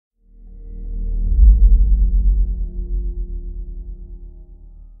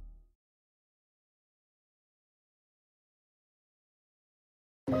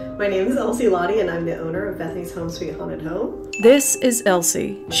My name is Elsie Lottie and I'm the owner of Bethany's Home Sweet Haunted Home. This is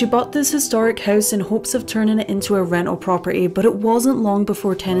Elsie. She bought this historic house in hopes of turning it into a rental property, but it wasn't long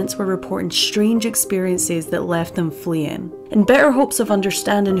before tenants were reporting strange experiences that left them fleeing. In better hopes of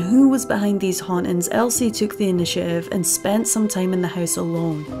understanding who was behind these hauntings, Elsie took the initiative and spent some time in the house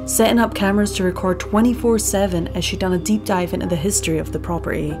alone, setting up cameras to record 24/7 as she'd done a deep dive into the history of the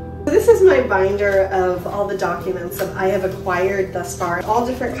property. This is my binder of all the documents that I have acquired thus far. All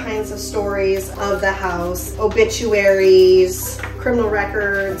different kinds of stories of the house, obituaries, criminal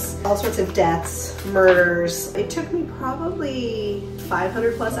records, all sorts of deaths, murders. It took me probably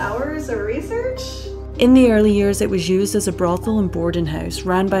 500 plus hours of research. In the early years, it was used as a brothel and boarding house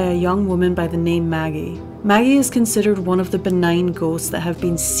ran by a young woman by the name Maggie. Maggie is considered one of the benign ghosts that have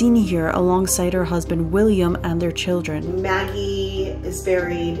been seen here alongside her husband William and their children. Maggie is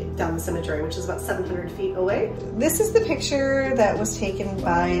buried down the cemetery, which is about 700 feet away. This is the picture that was taken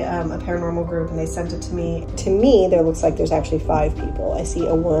by a paranormal group and they sent it to me. To me, there looks like there's actually 5 people. I see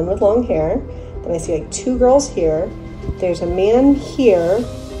a woman with long hair, then I see like 2 girls here, there's a man here,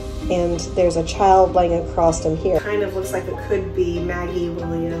 and there's a child laying across him here. Kind of looks like it could be Maggie,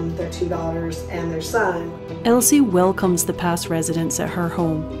 William, their 2 daughters, and their son. Elsie welcomes the past residents at her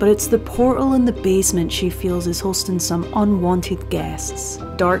home, but it's the portal in the basement she feels is hosting some unwanted guests.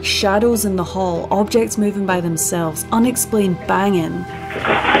 Dark shadows in the hall, objects moving by themselves, unexplained banging,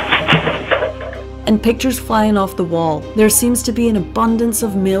 and pictures flying off the wall. There seems to be an abundance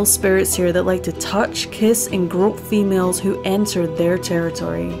of male spirits here that like to touch, kiss, and grope females who enter their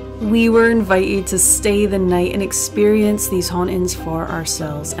territory. We were invited to stay the night and experience these hauntings for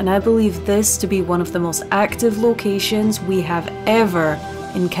ourselves, and I believe this to be one of the most active locations we have ever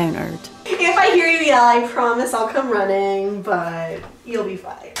encountered. If I hear you yell, I promise I'll come running, but you'll be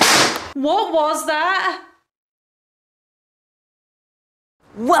fine. What was that?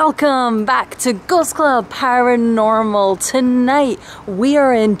 Welcome back to Ghost Club Paranormal. Tonight we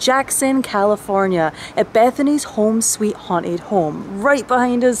are in Jackson, California at Bethany's Home Sweet Haunted Home. Right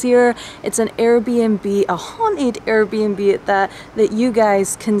behind us here, it's an Airbnb, a haunted Airbnb at that you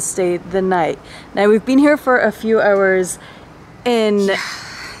guys can stay the night. Now we've been here for a few hours and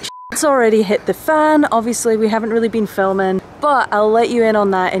it's already hit the fan. Obviously we haven't really been filming, but I'll let you in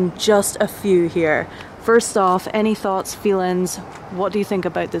on that in just a few here. First off, any thoughts, feelings? What do you think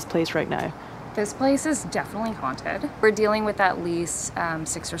about this place right now? This place is definitely haunted. We're dealing with at least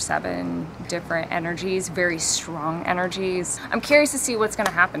 6 or 7 different energies, very strong energies. I'm curious to see what's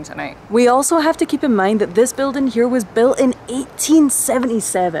gonna happen tonight. We also have to keep in mind that this building here was built in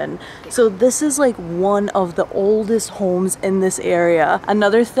 1877. So this is like one of the oldest homes in this area.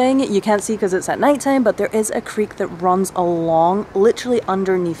 Another thing you can't see because it's at nighttime, but there is a creek that runs along, literally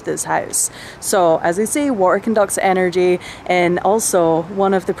underneath this house. So as they say, water conducts energy, and also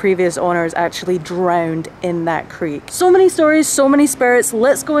one of the previous owners actually drowned in that creek. So many stories, so many spirits.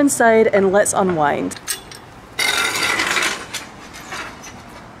 Let's go inside and let's unwind.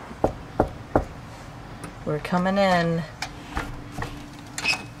 We're coming in.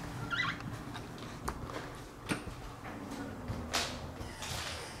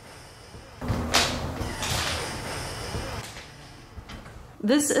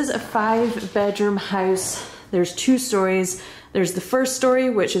 This is a 5-bedroom house. There's 2 stories. There's the first story,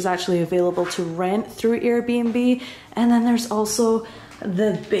 which is actually available to rent through Airbnb, and then there's also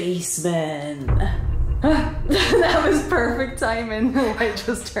the basement. That was perfect timing. The light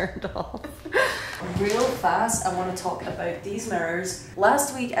just turned off. Real fast, I want to talk about these mirrors.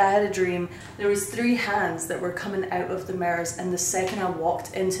 Last week I had a dream. There was 3 hands that were coming out of the mirrors, and the second I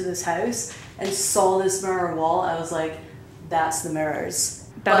walked into this house and saw this mirror wall, I was like, that's the mirrors.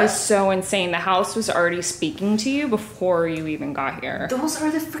 That is so insane. The house was already speaking to you before you even got here. Those are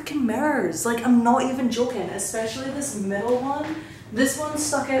the freaking mirrors. Like, I'm not even joking, especially this middle one. This one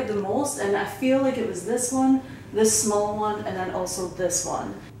stuck out the most, and I feel like it was this one, this small one, and then also this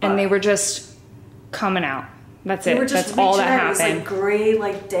one. And they were just coming out. That's it. That's all that happened. It was like gray,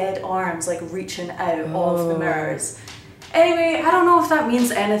 like dead arms, like reaching out of the mirrors. Anyway, I don't know if that means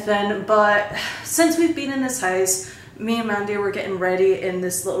anything, but since we've been in this house, me and Mandy were getting ready in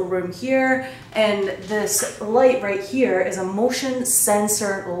this little room here, and this light right here is a motion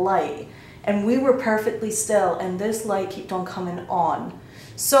sensor light, and we were perfectly still and this light kept on coming on.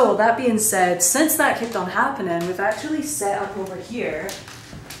 So that being said, since that kept on happening, we've actually set up over here,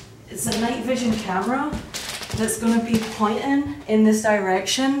 it's a night vision camera that's going to be pointing in this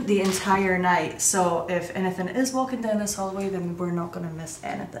direction the entire night. So if anything is walking down this hallway, then we're not going to miss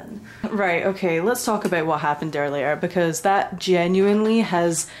anything. Right, okay, let's talk about what happened earlier, because that genuinely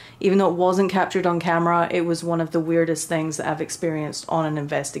has, even though it wasn't captured on camera, it was one of the weirdest things that I've experienced on an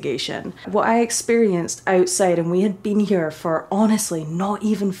investigation. What I experienced outside, and we had been here for honestly not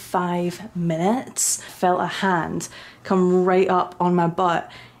even 5 minutes, felt a hand come right up on my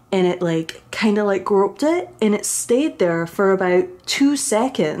butt, and it like kind of like groped it, and it stayed there for about 2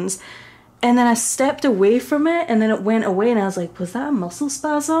 seconds, and then I stepped away from it, and then it went away, and I was like, was that a muscle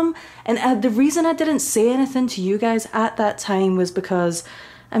spasm? And the reason I didn't say anything to you guys at that time was because,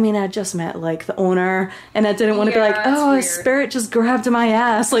 I mean, I just met like the owner, and I didn't want to be like, oh, a spirit just grabbed my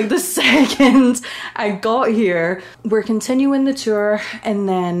ass like the second I got here. We're continuing the tour, and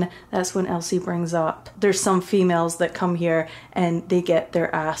then that's when Elsie brings up there's some females that come here and they get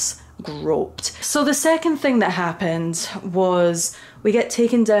their ass groped. So the second thing that happened was we get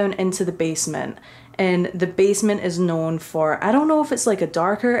taken down into the basement. And the basement is known for, I don't know if it's like a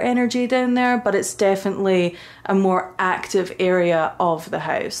darker energy down there, but it's definitely a more active area of the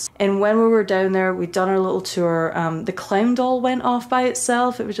house. And when we were down there, we'd done our little tour. The clown doll went off by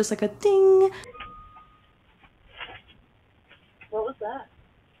itself. It was just like a ding. What was that?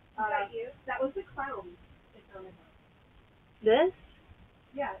 That you? That was the clown. This?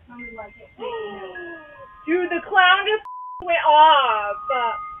 Yeah, it sounded like it. Dude, the clown just went off.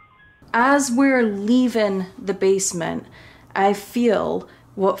 As we're leaving the basement, I feel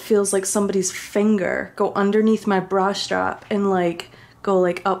what feels like somebody's finger go underneath my bra strap and like go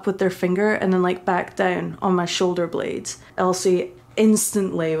like up with their finger and then like back down on my shoulder blades. Elsie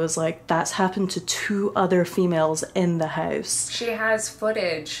instantly was like, that's happened to 2 other females in the house. She has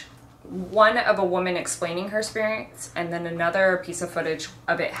footage, one of a woman explaining her experience, and then another piece of footage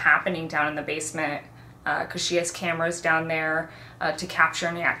of it happening down in the basement, because she has cameras down there to capture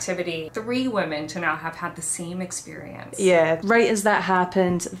any activity. 3 women to now have had the same experience. Yeah, right as that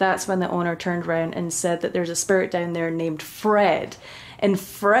happened, that's when the owner turned around and said that there's a spirit down there named Fred. And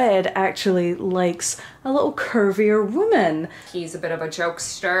Fred actually likes a little curvier woman. He's a bit of a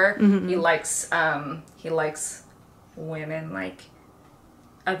jokester. Mm-hmm. He likes women like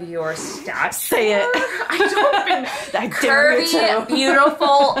of your stature. Say it. I don't curvy,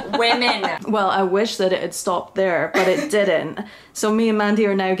 beautiful women. Well, I wish that it had stopped there, but it didn't. So me and Mandy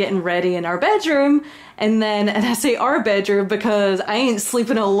are now getting ready in our bedroom, and I say our bedroom because I ain't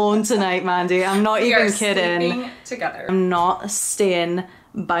sleeping alone tonight, Mandy. I'm not even kidding. Sleeping together. I'm not staying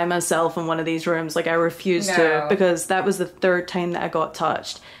by myself in one of these rooms. Like, I refuse to, because that was the 3rd time that I got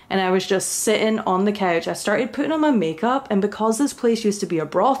touched. And I was just sitting on the couch. I started putting on my makeup, and because this place used to be a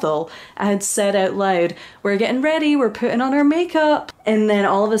brothel, I had said out loud, we're getting ready, we're putting on our makeup. And then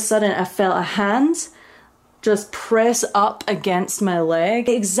all of a sudden I felt a hand just press up against my leg.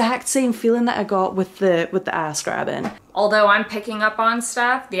 The exact same feeling that I got with the ass grabbing. Although I'm picking up on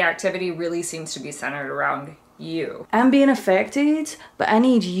stuff, the activity really seems to be centered around you. I'm being affected, but I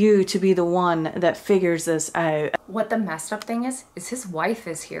need you to be the one that figures this out. What the messed up thing is his wife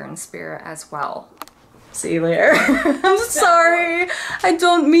is here in spirit as well. See you later. I'm sorry. I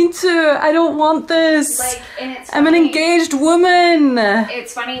don't mean to. I don't want this. Like, and it's I'm an engaged woman.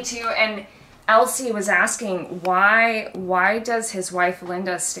 It's funny too, and Elsie was asking why does his wife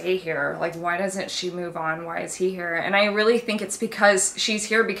Linda stay here? Like, why doesn't she move on? Why is he here? And I really think it's because she's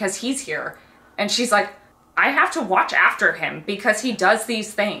here because he's here. And she's like, I have to watch after him because he does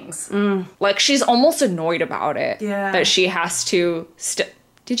these things. Like, she's almost annoyed about it. Yeah. That she has to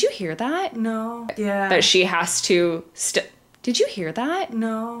Did you hear that? No. Yeah. That she has to Did you hear that?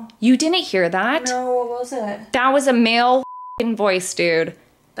 No. You didn't hear that? No, what was it? That was a male voice, dude.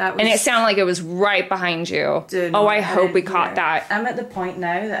 That was... And it sounded like it was right behind you. Dude, oh, I hope we caught that. I'm at the point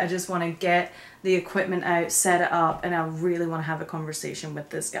now that I just want to get the equipment out, set it up, and I really want to have a conversation with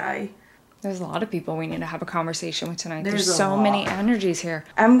this guy. There's a lot of people we need to have a conversation with tonight. There's so many energies here.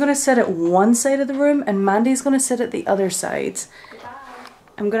 I'm going to sit at one side of the room, and Mandy's going to sit at the other side. Goodbye.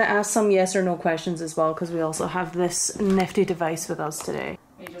 I'm going to ask some yes or no questions as well, because we also have this nifty device with us today.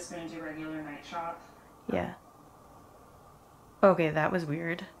 Are you just going to do regular night shop? Yeah. Okay, that was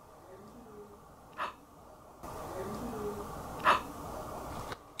weird.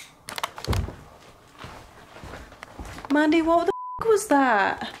 Mandy, what the f was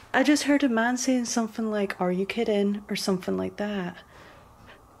that? I just heard a man saying something like, "Are you kidding?" or something like that.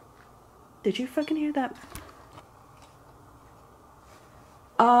 Did you fucking hear that?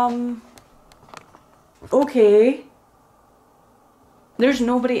 Okay. There's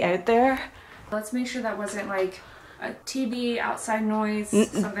nobody out there. Let's make sure that wasn't like a TV, outside noise,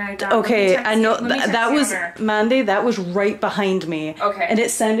 something like that. Okay, I know Let me text that the was owner. Mandy. That was right behind me. Okay. And it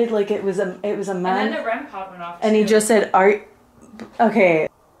sounded like it was a man. And then the REM pod went off And too. he just said, "Are okay."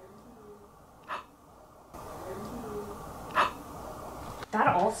 That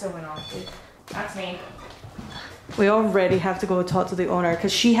also went off, dude. That's me. We already have to go talk to the owner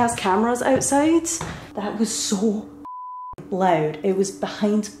because she has cameras outside. That was so loud. It was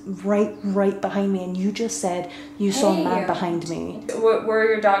right behind me, and you just said you saw a man behind me. Were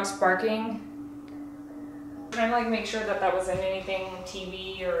your dogs barking? Can I like make sure that that wasn't anything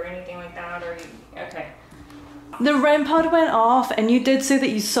TV or anything like that, or okay. The REM pod went off, and you did say that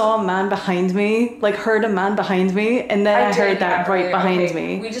you saw a man behind me, like heard a man behind me, and then I heard that right behind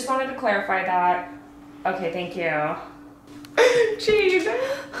me. We just wanted to clarify that. Okay, thank you. Jeez,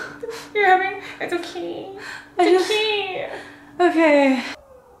 you're having. It's okay. It's okay. Okay.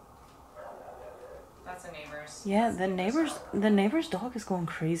 That's the neighbors. Yeah, the neighbor's dog is going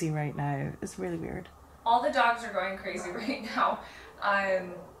crazy right now. It's really weird. All the dogs are going crazy right now.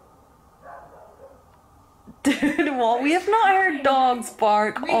 Dude, well, we have not heard dogs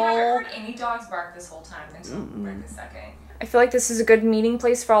bark We all... haven't heard any dogs bark this whole time until right this second. I feel like this is a good meeting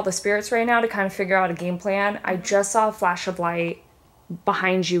place for all the spirits right now to kind of figure out a game plan. I just saw a flash of light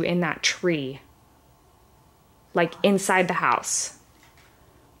behind you in that tree. Like inside the house.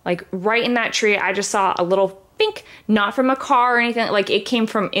 Like right in that tree, I just saw a little bink, not from a car or anything. Like it came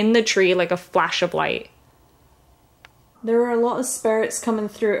from in the tree, like a flash of light. There were a lot of spirits coming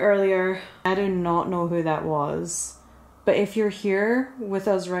through earlier. I do not know who that was. But if you're here with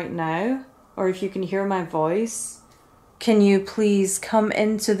us right now, or if you can hear my voice, can you please come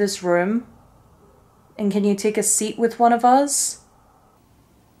into this room? And can you take a seat with one of us?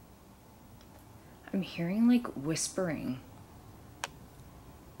 I'm hearing like whispering.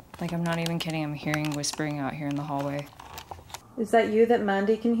 Like I'm not even kidding, I'm hearing whispering out here in the hallway. Is that you that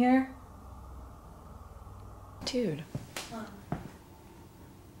Mandy can hear? Dude.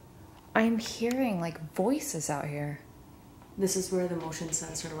 I'm hearing like voices out here. This is where the motion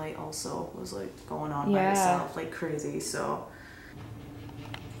sensor light also was like going on by Yeah. itself like crazy, so.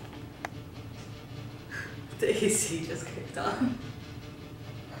 The AC just kicked on.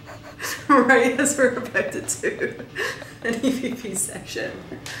 Right as we're about to do an EVP section.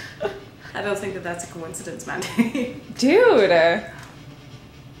 I don't think that that's a coincidence, Mandy. Dude!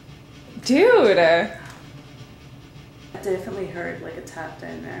 Dude! I definitely heard like a tap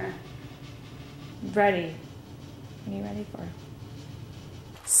down there. Ready. What are you ready for?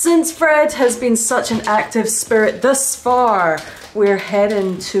 Since Fred has been such an active spirit thus far, we're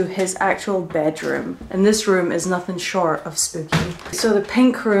heading to his actual bedroom. And this room is nothing short of spooky. So the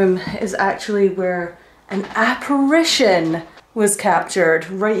pink room is actually where an apparition was captured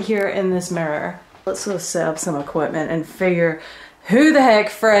right here in this mirror. Let's go set up some equipment and figure who the heck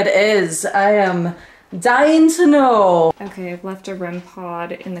Fred is. I am dying to know. Okay, I've left a REM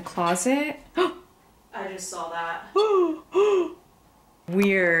pod in the closet. I just saw that.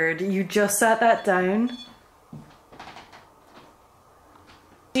 Weird. You just sat that down?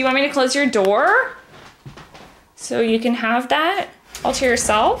 Do you want me to close your door? So you can have that all to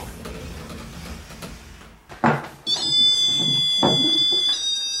yourself?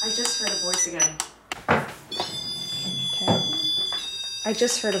 I just heard a voice again. Okay. I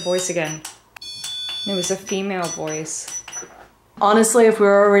just heard a voice again. It was a female voice. Honestly, if we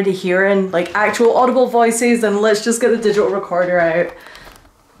were already hearing like actual audible voices, then let's just get the digital recorder out.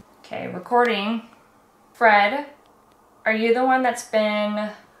 Okay, recording. Fred, are you the one that's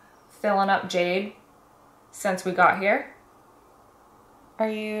been filling up Jade since we got here? Are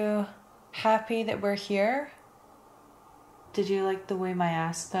you happy that we're here? Did you like the way my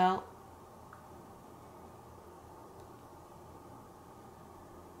ass felt?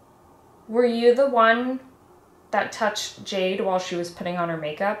 Were you the one that touched Jade while she was putting on her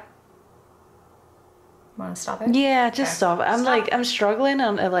makeup? Want to stop it? Yeah, just Okay. stop. I'm struggling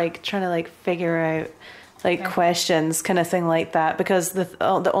on like trying to like figure out like questions kind of thing like that, because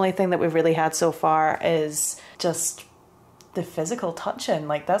the only thing that we've really had so far is just the physical touching.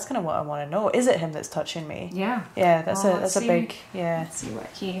 Like that's kind of what I want to know. Is it him that's touching me? Yeah. Yeah, that's Well, a big Let's see what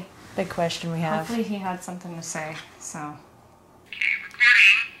he. big question we have. Hopefully he had something to say. So. Okay,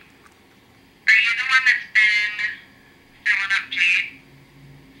 recording. Are you the one that's been filling up Jade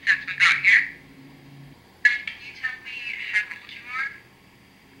since we got here? And can you tell me how old you are?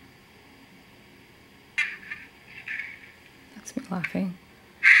 That's me laughing.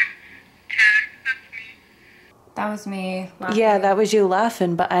 Tag, that's me. That was me laughing. Yeah, that was you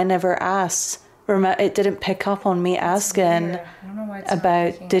laughing, but I never asked. It didn't pick up on me asking Weird. I don't know why it's not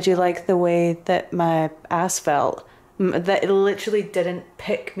about picking did you up. like the way that my ass felt. That it literally didn't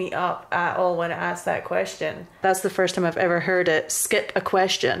pick me up at all when I asked that question. That's the first time I've ever heard it skip a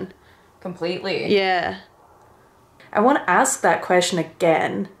question. Completely. Yeah. I want to ask that question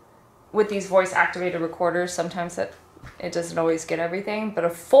again. With these voice activated recorders, sometimes it doesn't always get everything, but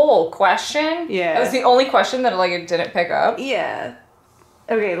a full question? Yeah. That was the only question that like it didn't pick up. Yeah.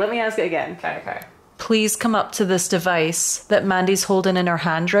 Okay, let me ask it again. Okay. Please come up to this device that Mandy's holding in her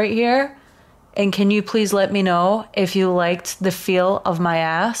hand right here. And can you please let me know if you liked the feel of my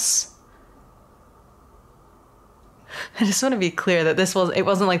ass? I just want to be clear that it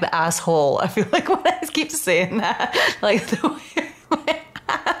wasn't like the asshole. I feel like when I keep saying that, like the way my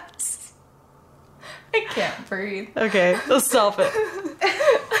ass. I can't breathe. Okay, let's stop it.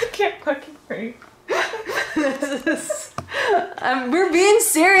 I can't fucking breathe. We're being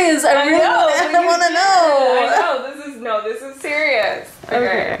serious. I really want to know. I know. This is serious.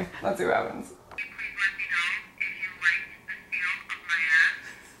 Okay. Let's see what happens. Please let me know if you liked the feel of my ass.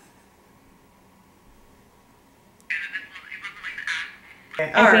 It wasn't like the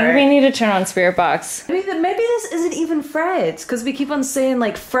ass. I think we need to turn on Spirit Box. Maybe this isn't even Fred, because we keep on saying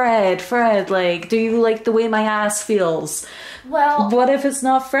like Fred, like, do you like the way my ass feels? Well, What if it's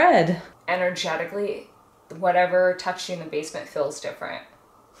not Fred? energetically, whatever touched you in the basement feels different.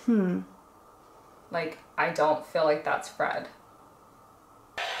 Like, I don't feel like that's Fred.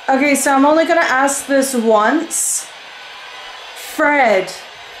 Okay, so I'm only gonna ask this once. Fred,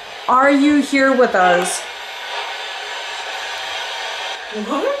 are you here with us?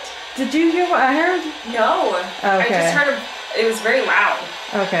 What? Did you hear what I heard? No. I Okay. just heard it was very loud.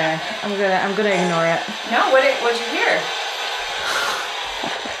 Okay, I'm gonna ignore it. No, what'd you hear?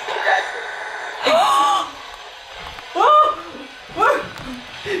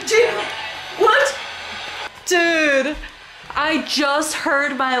 What? Dude, I just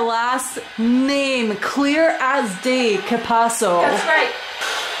heard my last name clear as day, Capasso. That's right.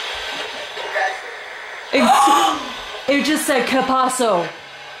 It just said Capasso.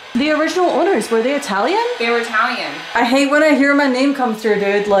 The original owners, were they Italian? They were Italian. I hate when I hear my name come through,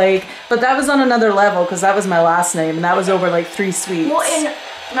 dude. Like, but that was on another level because that was my last name and that was over like 3 suites. Well, and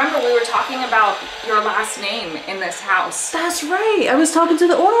remember we were talking about your last name in this house. That's right. I was talking to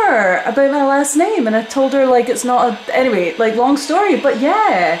the owner about my last name and I told her like it's not a... Anyway, like long story, but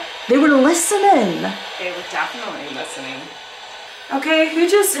yeah, they were listening. They were definitely listening. Okay, who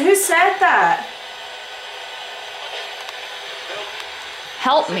said that?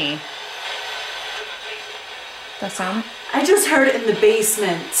 Help me. That sound? I just heard it in the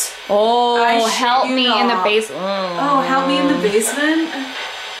basement. Oh, I shit help you me in the not. basement. Oh, help me in the basement?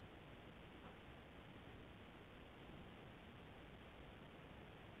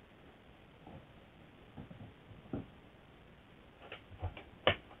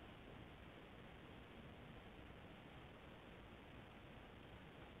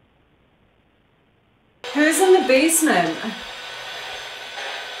 Who's in the basement?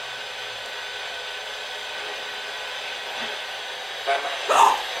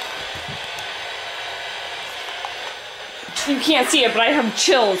 You can't see it, but I have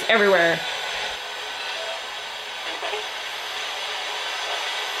chills everywhere.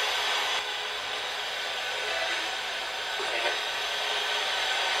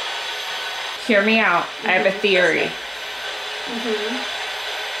 Hear me out. I have a theory.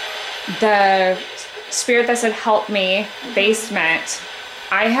 The spirit that said help me, basement.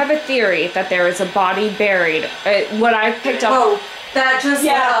 I have a theory that there is a body buried. What I picked up. Whoa, that just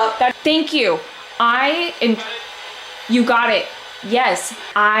lit up. Thank you. You got it. Yes,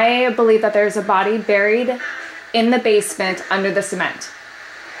 I believe that there's a body buried in the basement under the cement.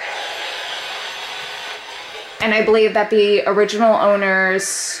 And I believe that the original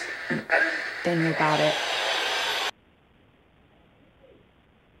owners, they knew about it.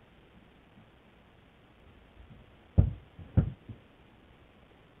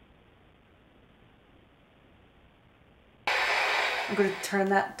 I'm gonna turn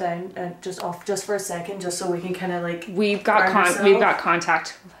that down just off just for a second, just so we can kind of like. We've got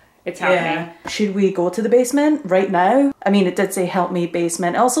contact. It's happening. Yeah. Should we go to the basement right now? I mean, it did say help me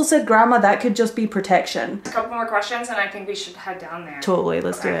basement. It also said grandma, that could just be protection. A couple more questions and I think we should head down there. Totally,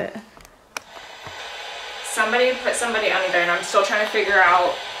 let's do it. Somebody put somebody under there and I'm still trying to figure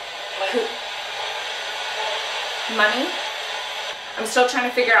out who. Money? I'm still trying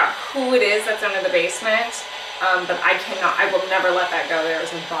to figure out who it is that's under the basement. But I will never let that go. There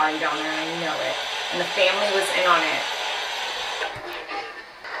was a body down there and I know it. And the family was in on it.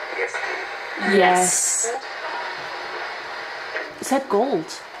 Yes. It said gold.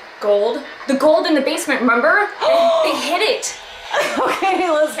 Gold? The gold in the basement, remember? They hid it. Okay,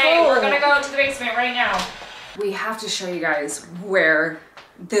 let's go. Okay, we're gonna go to the basement right now. We have to show you guys where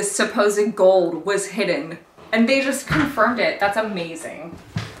this supposed gold was hidden. And they just confirmed it. That's amazing.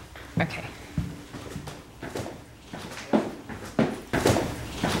 Okay.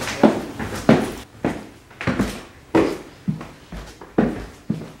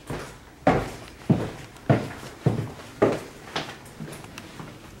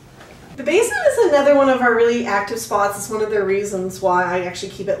 The basement is another one of our really active spots. It's one of the reasons why I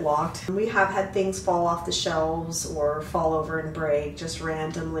actually keep it locked. We have had things fall off the shelves or fall over and break just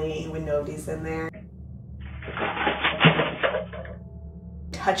randomly when nobody's in there.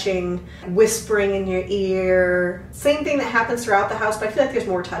 Touching, whispering in your ear. Same thing that happens throughout the house, but I feel like there's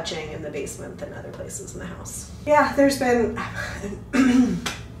more touching in the basement than other places in the house. Yeah, there's been...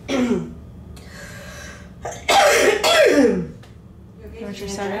 Where's your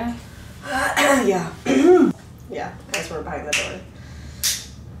soda? Yeah. Yeah, as we're behind the door.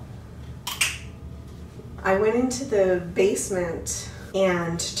 I went into the basement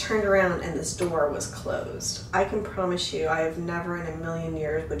and turned around and this door was closed. I can promise you, I have never in a million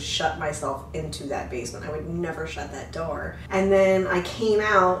years would shut myself into that basement. I would never shut that door. And then I came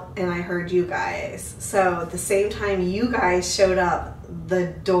out and I heard you guys. So at the same time you guys showed up, the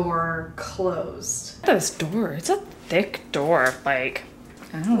door closed. This door, it's a thick door, like,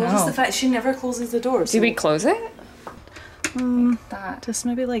 I don't know. Just the fact she never closes the door. So Do we close it? Like that. just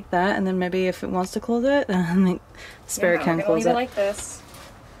maybe like that, and then maybe if it wants to close it, then the spirit Yeah, can we're gonna close leave it. like this.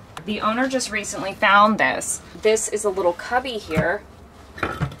 The owner just recently found this. This is a little cubby here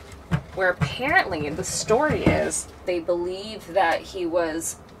where apparently the story is they believe that he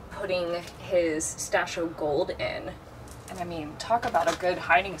was putting his stash of gold in. And I mean, talk about a good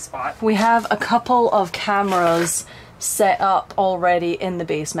hiding spot. We have a couple of cameras set up already in the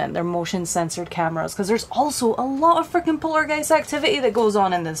basement. They're motion censored cameras because there's also a lot of freaking poltergeist activity that goes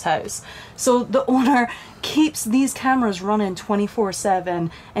on in this house. So the owner keeps these cameras running 24/7,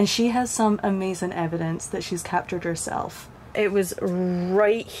 and she has some amazing evidence that she's captured herself. It was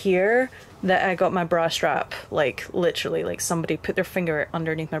right here that I got my bra strap, like literally, like somebody put their finger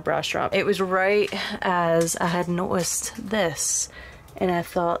underneath my bra strap. It was right as I had noticed this. And I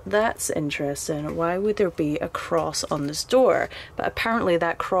thought, that's interesting. Why would there be a cross on this door? But apparently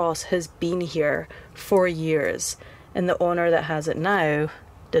that cross has been here for years. And the owner that has it now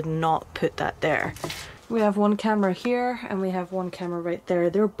did not put that there. We have one camera here and we have one camera right there.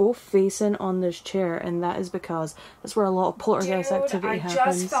 They're both facing on this chair, and that is because that's where a lot of poltergeist activity happens.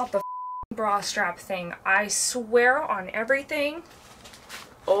 I just felt the bra strap thing. I swear on everything.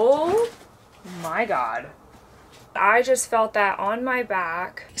 Oh my God. I just felt that on my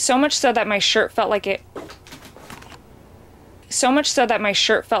back. So much so that my shirt felt like it.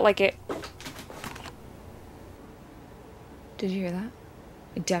 Did you hear that?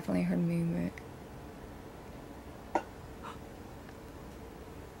 I definitely heard movement.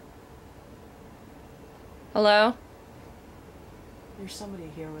 Hello? There's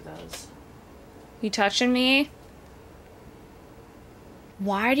somebody here with us. You touching me?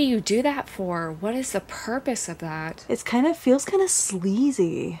 Why do you do that for? What is the purpose of that? It feels kind of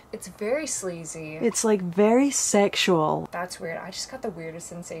sleazy. It's very sleazy. It's like very sexual. That's weird. I just got the weirdest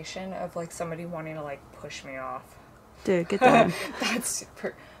sensation of like somebody wanting to like push me off. Dude, get down. That's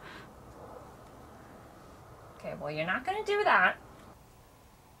super. Okay, well, you're not gonna do that.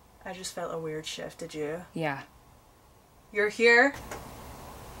 I just felt a weird shift, did you? Yeah. You're here?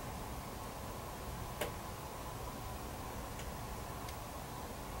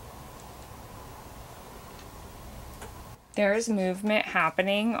 There's movement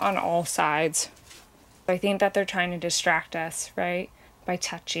happening on all sides. I think that they're trying to distract us, right? By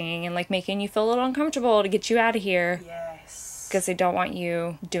touching and like making you feel a little uncomfortable to get you out of here. Yes. Because they don't want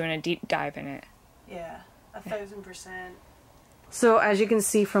you doing a deep dive in it. Yeah, 1000%. So as you can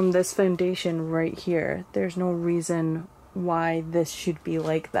see from this foundation right here, there's no reason why this should be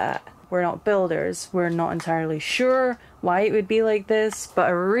like that. We're not builders. We're not entirely sure why it would be like this, but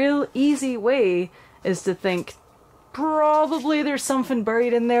a real easy way is to think probably there's something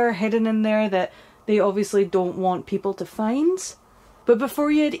buried in there, hidden in there that they obviously don't want people to find. But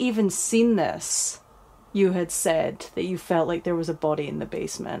before you had even seen this, you had said that you felt like there was a body in the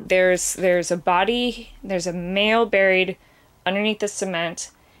basement. There's a body, there's a male buried underneath the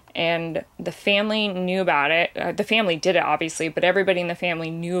cement, and the family knew about it. The family did it, obviously, but everybody in the family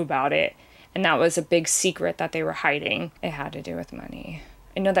knew about it, and that was a big secret that they were hiding. It had to do with money.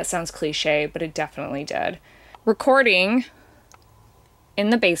 I know that sounds cliche, but it definitely did. Recording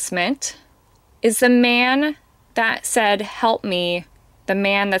in the basement is the man that said, "Help me," the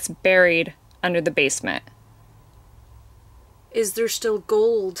man that's buried under the basement. Is there still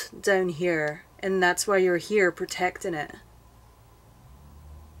gold down here And that's why you're here protecting it.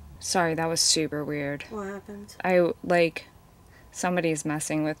 Sorry, that was super weird. What happened? Somebody's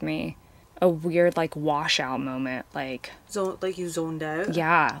messing with me. A weird, like, washout moment. Like You zoned out?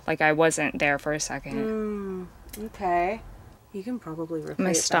 yeah, like I wasn't there for a second. Okay. You can probably replay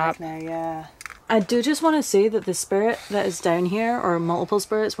I it stop? back now, yeah. I do just want to say that the spirit that is down here, or multiple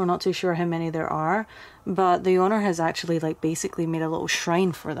spirits, we're not too sure how many there are, but the owner has actually, like, basically made a little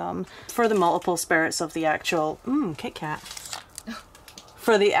shrine for them. For the multiple spirits of the actual... Kit Kat.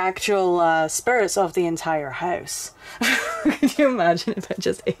 For the actual spirits of the entire house. Could you imagine if I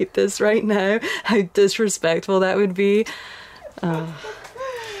just ate this right now? How disrespectful that would be.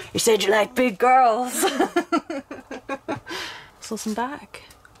 You said you like big girls. Let's listen back.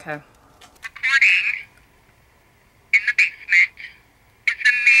 Okay. Recording in the basement is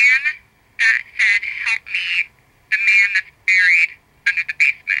the man that said, "Help me," the man that's buried under the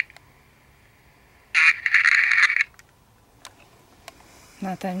basement.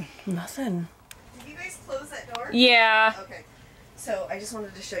 Nothing. Nothing. Did you guys close that door? Yeah. Okay. So I just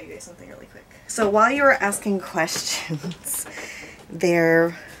wanted to show you guys something really quick. So while you were asking questions,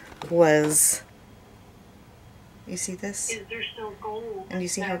 there was... You see this? Is there still gold? And you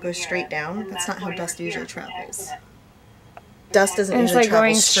see how it goes straight down? That's not how dust usually travels. Dust doesn't And it's usually like travel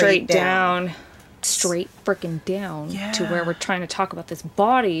going straight down. down. Straight freaking down to Yeah. where we're trying to talk about this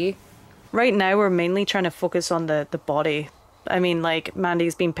body. Right now we're mainly trying to focus on the body. I mean, like,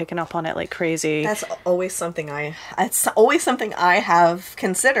 Mandy's been picking up on it like crazy. It's always something I have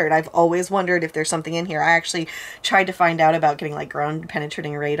considered. I've always wondered if there's something in here. I actually tried to find out about getting like ground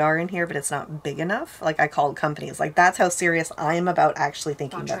penetrating radar in here, but it's not big enough. Like, I called companies. Like, that's how serious I am about actually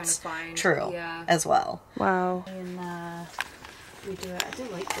thinking that's true as well. Wow. And we do it. I do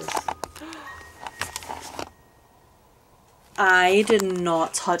like this. I did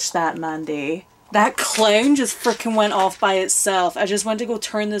not touch that, Mandy. That clown just freaking went off by itself. I just went to go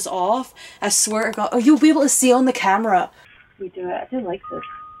turn this off. I swear to God. Oh, you'll be able to see on the camera. We do it. I do like this.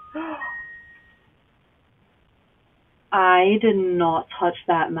 I did not touch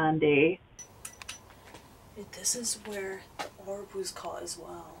that, Mandy. This is where the orb was caught as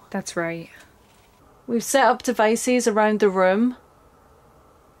well. That's right. We've set up devices around the room.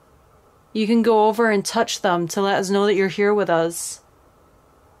 You can go over and touch them to let us know that you're here with us.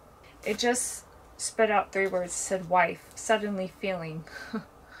 It just spit out 3 words, said wife, suddenly feeling.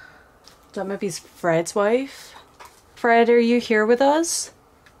 That might be Fred's wife. Fred, are you here with us?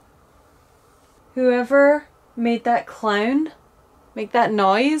 Whoever made that clown make that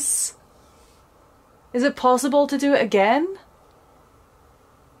noise? Is it possible to do it again?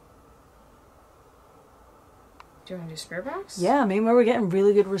 Do you want to do spirit box? Yeah, I mean, we were getting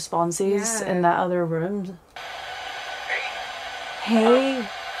really good responses in that other room. Hey.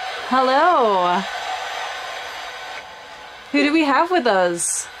 Hello. Who do we have with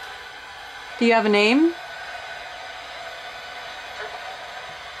us? Do you have a name?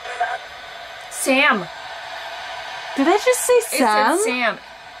 Sam. Did I just say Sam? It said Sam.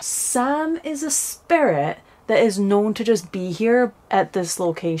 Sam is a spirit that is known to just be here at this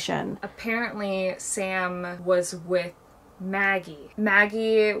location. Apparently, Sam was with Maggie.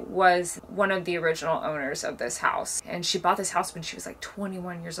 Maggie was one of the original owners of this house, and she bought this house when she was like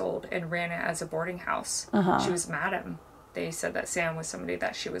 21 years old and ran it as a boarding house. She was madam. They said that Sam was somebody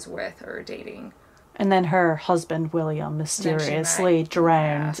that she was with or dating. And then her husband, William, mysteriously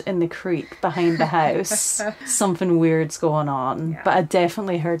drowned in the creek behind the house. Something weird's going on. But I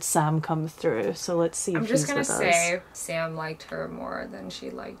definitely heard Sam come through, so let's see if he's with us. I'm just gonna say Sam liked her more than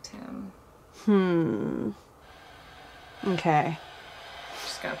she liked him. Okay.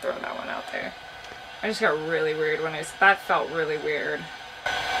 Just gonna throw that one out there. I just got really weird when that felt really weird.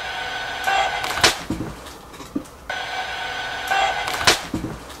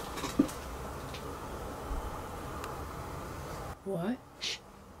 What?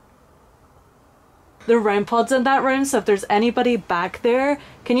 The REM pod's in that room, so if there's anybody back there,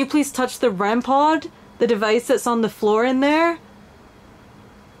 can you please touch the REM pod? The device that's on the floor in there?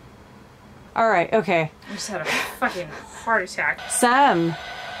 Alright, okay. I just had a fucking heart attack. Sam.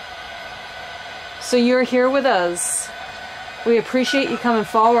 So you're here with us. We appreciate you coming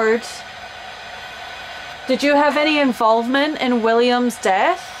forward. Did you have any involvement in William's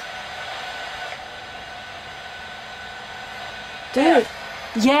death? Dude.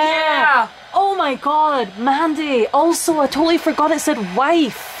 Yeah. Oh my God, Mandy. Also, I totally forgot it said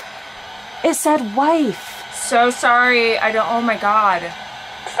wife. It said wife. So sorry. Oh my God.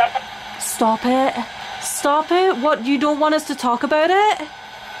 Stop it. Stop it. What, you don't want us to talk about it?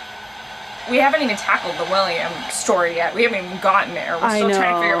 We haven't even tackled the William story yet. We haven't even gotten there. We're still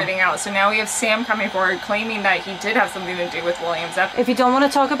trying to figure everything out. So now we have Sam coming forward claiming that he did have something to do with William's death. If you don't want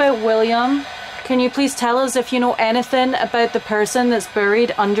to talk about William, can you please tell us if you know anything about the person that's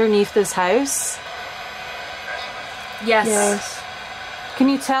buried underneath this house? Yes. Can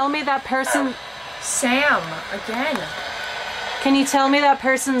you tell me that person... Sam, again. Can you tell me that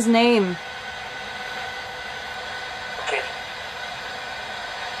person's name? Okay.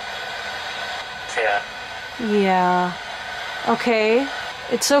 Yeah. Yeah. Okay.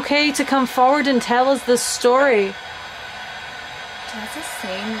 It's okay to come forward and tell us this story. That's the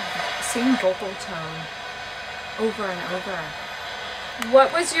same vocal tone over and over.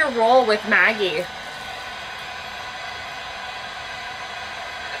 What was your role with Maggie?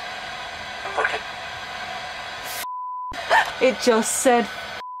 Okay. It just said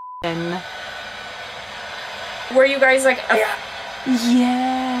f***ing. Were you guys like a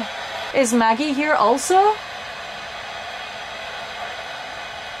Yeah. Is Maggie here also?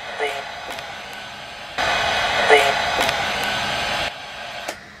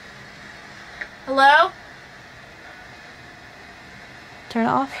 Hello? Turn it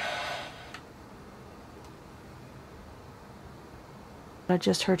off. I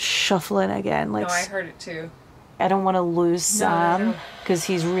just heard shuffling again. Like, No, I heard it too. I don't want to lose Sam because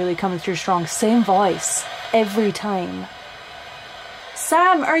he's really coming through strong. Same voice every time.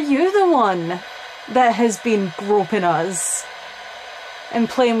 Sam, are you the one that has been groping us and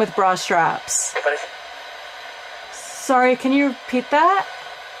playing with bra straps? Sorry, can you repeat that?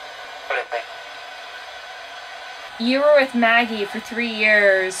 You were with Maggie for 3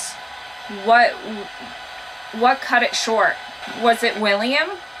 years. What cut it short? Was it William?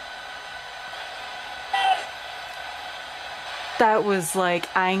 That was like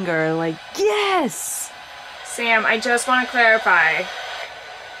anger, like, yes! Sam, I just want to clarify.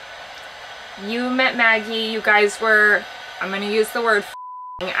 You met Maggie, you guys were, I'm going to use the word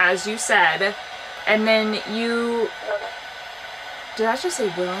f***ing as you said, and then you... Did I just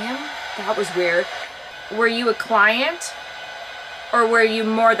say William? That was weird. Were you a client? Or were you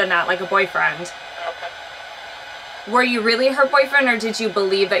more than that, like a boyfriend? Were you really her boyfriend, or did you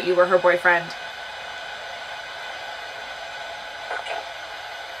believe that you were her boyfriend?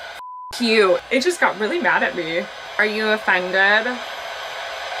 You. It just got really mad at me. Are you offended?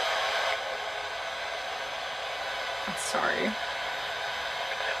 I'm sorry.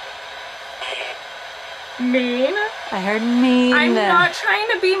 Mean? I heard mean. I'm not trying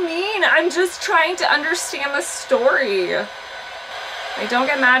to be mean. I'm just trying to understand the story. Like, don't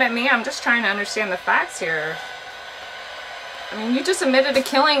get mad at me. I'm just trying to understand the facts here. I mean, you just admitted to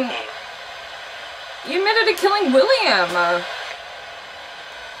killing... You admitted to killing William.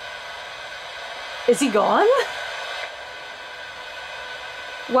 Is he gone?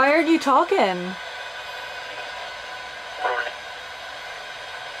 Why aren't you talking?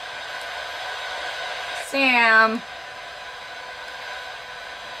 Sam.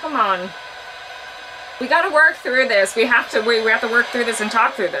 Come on. We gotta work through this. We have to work through this and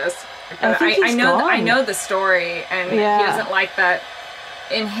talk through this. I know the story, and he doesn't like that.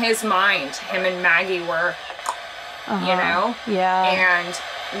 In his mind, him and Maggie were, you know? Yeah. And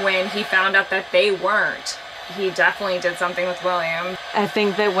when he found out that they weren't, he definitely did something with William. I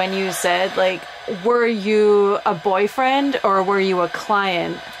think that when you said, like, were you a boyfriend or were you a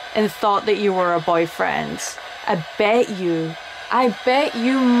client, and thought that you were a boyfriend, I bet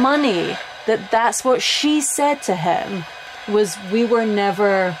you money that that's what she said to him, was we were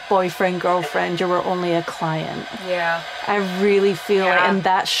never boyfriend, girlfriend, you were only a client. Yeah. I really feel like, and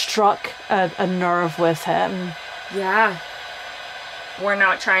that struck a nerve with him. Yeah. We're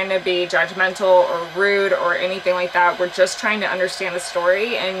not trying to be judgmental or rude or anything like that. We're just trying to understand the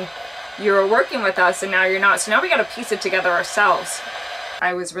story, and you were working with us and now you're not. So now we got to piece it together ourselves.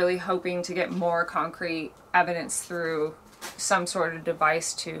 I was really hoping to get more concrete evidence through some sort of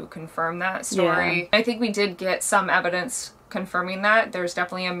device to confirm that story. Yeah. I think we did get some evidence confirming that. There's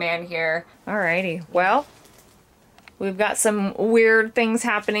definitely a man here. Alrighty, well, we've got some weird things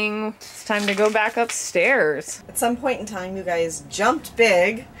happening. It's time to go back upstairs. At some point in time, you guys jumped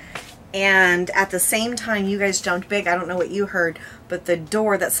big, and at the same time you guys jumped big, I don't know what you heard, but the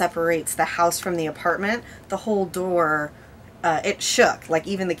door that separates the house from the apartment, the whole door, it shook. Like,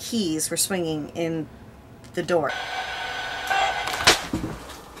 even the keys were swinging in the door.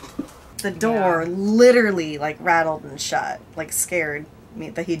 The door literally, like, rattled and shut, like, scared me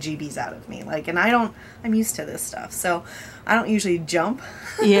the heebie-jeebies out of me. Like, and I'm used to this stuff, so I don't usually jump.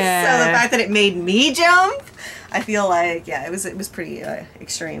 Yeah. So the fact that it made me jump, I feel like, yeah, it was pretty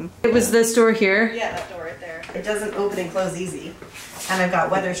extreme. It was this door here? Yeah, that door right there. It doesn't open and close easy, and I've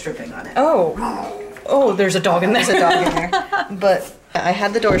got weather stripping on it. Oh, there's a dog in there. There's a dog in there. But I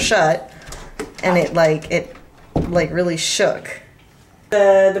had the door shut, and it really shook.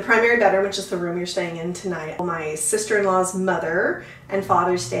 The primary bedroom, which is the room you're staying in tonight, my sister-in-law's mother and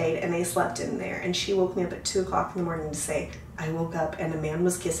father stayed, and they slept in there. And she woke me up at 2 o'clock in the morning to say, I woke up and a man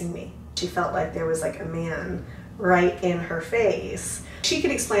was kissing me. She felt like there was like a man right in her face. She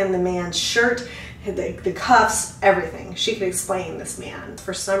could explain the man's shirt, the cuffs, everything. She could explain this man.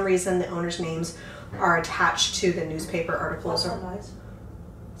 For some reason, the owners' names are attached to the newspaper articles. Sounds like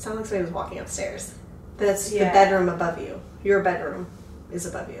somebody was walking upstairs. That's the bedroom above you. Your bedroom is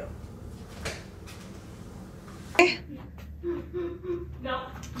above you. No.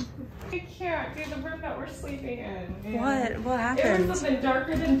 I can't do the room that we're sleeping in. What There happened? was something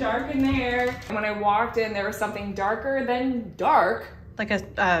darker than dark in there. When I walked in, there was something darker than dark. Like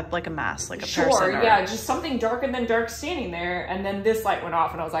a mask, like a Sure, person. Or... yeah, just something darker than dark standing there. And then this light went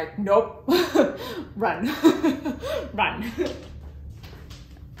off and I was like, nope, run, run.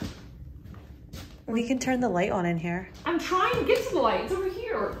 We can turn the light on in here. I'm trying to get to the light, it's over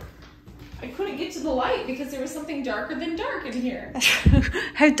here. I couldn't get to the light because there was something darker than dark in here.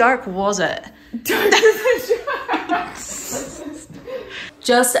 How dark was it? Darker than dark.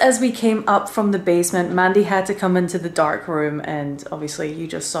 Just as we came up from the basement, Mandy had to come into the dark room, and obviously you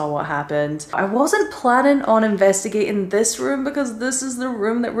just saw what happened. I wasn't planning on investigating this room because this is the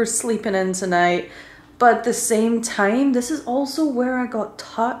room that we're sleeping in tonight. But at the same time, this is also where I got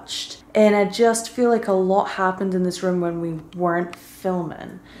touched. And I just feel like a lot happened in this room when we weren't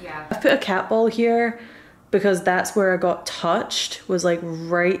filming. Yeah. I put a cat ball here because that's where I got touched, was like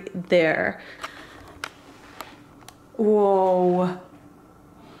right there. Whoa.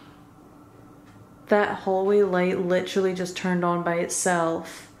 That hallway light literally just turned on by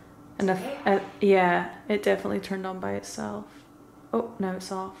itself. And yeah, it definitely turned on by itself. Oh, now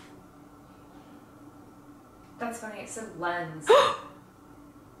it's off. That's funny, it said lens.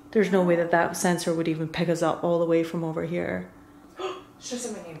 There's no way that that sensor would even pick us up all the way from over here. It just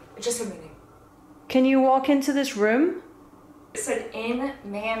said my name. It just said my name. Can you walk into this room? It said in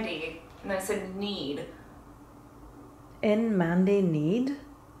Mandy, and then it said need. In Mandy need?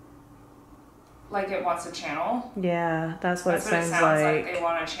 Like it wants a channel. Yeah, that's what That's it what sounds it sounds like. like. They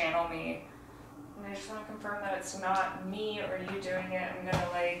want to channel me. And I just want to confirm that it's not me or you doing it. I'm gonna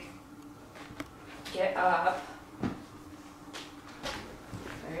like get up.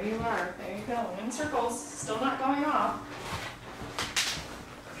 There you are. There you go. In circles. Still not going off.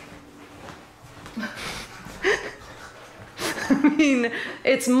 I mean,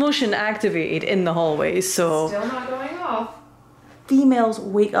 it's motion activated in the hallway, so... Still not going off. Females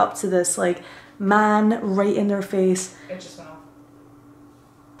wake up to this, like, man right in their face. It just went off.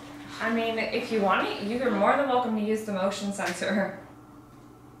 I mean, if you want it, you're more than welcome to use the motion sensor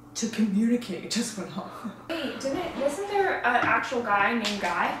to communicate. It just went off. Wait, wasn't there an actual guy named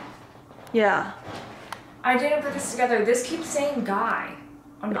Guy? Yeah. I didn't put this together. This keeps saying Guy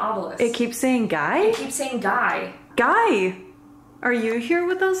on the obelisk. It keeps saying Guy? It keeps saying Guy. Guy! Are you here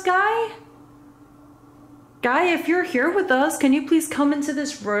with us, Guy? Guy, if you're here with us, can you please come into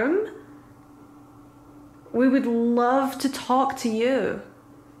this room? We would love to talk to you.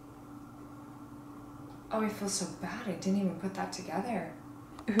 Oh, I feel so bad. I didn't even put that together.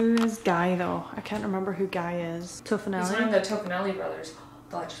 Who is Guy, though? I can't remember who Guy is. He's one of Toffanelli? the Toffanelli brothers.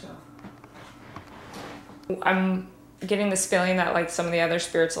 The light just went off. I'm getting this feeling that like some of the other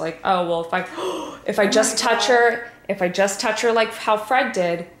spirits are like, oh well, if I just touch her, like how Fred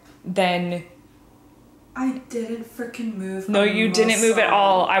did, then I didn't freaking move. no, you didn't move at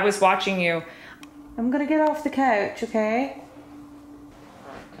all. I was watching you. I'm gonna get off the couch, okay?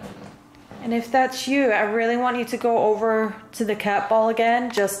 And if that's you, I really want you to go over to the cat ball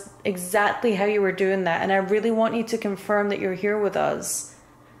again, just exactly how you were doing that. And I really want you to confirm that you're here with us.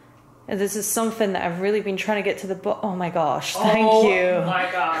 And this is something that I've really been trying to get to the oh my gosh, thank you. Oh my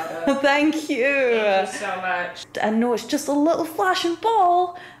god. Thank you. Thank you so much. I know it's just a little flashing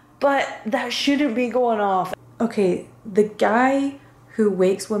ball, but that shouldn't be going off. Okay, the guy who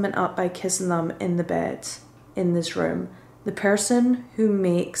wakes women up by kissing them in the bed, in this room, the person who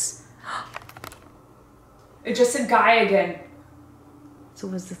makes... It just said Guy again. So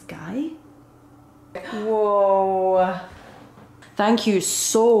was this Guy? Whoa. Thank you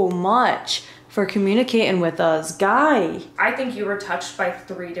so much for communicating with us, Guy. I think you were touched by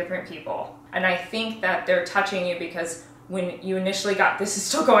 3 different people. And I think that they're touching you because when you initially got, this is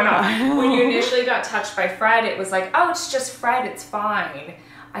still going on, when you initially got touched by Fred, it was like, oh, it's just Fred, it's fine.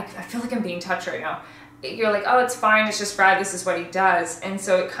 I feel like I'm being touched right now. You're like, oh, it's fine, it's just Fred, this is what he does. And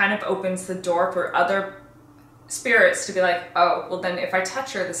so it kind of opens the door for other spirits to be like, oh, well then if I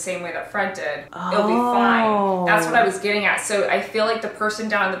touch her the same way that Fred did, it'll be fine. That's what I was getting at. So I feel like the person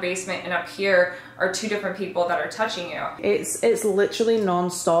down in the basement and up here are two different people that are touching you. It's literally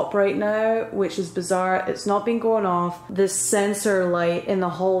non-stop right now, which is bizarre. It's not been going off. The sensor light in the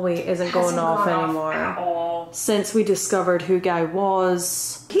hallway isn't going off anymore at all. Since we discovered who Guy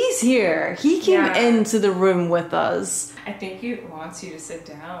was. He's here. He came into the room with us. I think he wants you to sit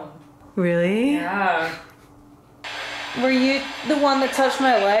down. Really? Yeah. Were you the one that touched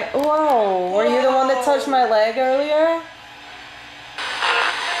my leg? Whoa! Were you the one that touched my leg earlier?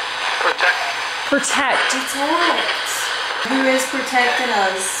 Protect. Who is protecting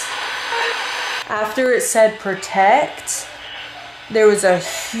us? After it said protect, there was a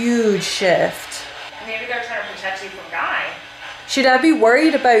huge shift. Maybe they're trying to protect you from Guy. Should I be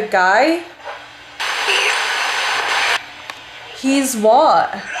worried about Guy? He's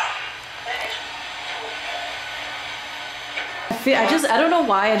what? I don't know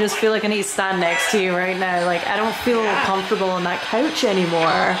why, I just feel like I need to stand next to you right now. Like, I don't feel comfortable on that couch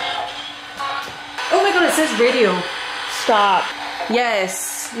anymore. Oh my god, it says radio. Stop.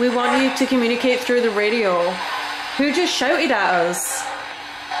 Yes, we want you to communicate through the radio. Who just shouted at us?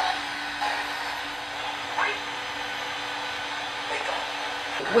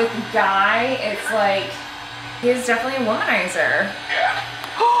 With Guy, it's like, he's definitely a womanizer.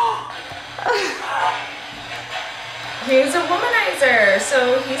 He's a womanizer,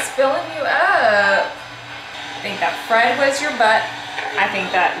 so he's filling you up. I think that Fred was your butt. I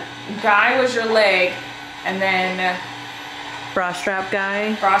think that Guy was your leg. And then... Bra strap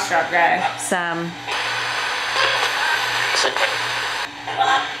guy. Bra strap guy. Sam.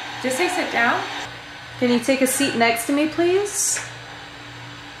 Just say sit down. Can you take a seat next to me, please?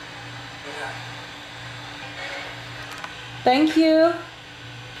 Thank you.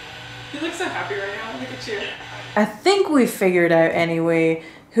 You look so happy right now. Look at you. I think we figured out anyway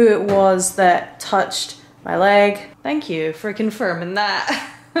who it was that touched my leg. Thank you for confirming that.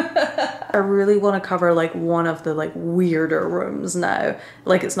 I really want to cover like one of the like weirder rooms now.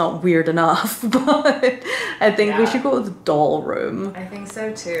 Like it's not weird enough, but I think we should go to the doll room. I think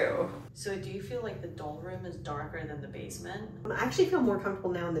so too. So do you feel like the doll room is darker than the basement? I actually feel more comfortable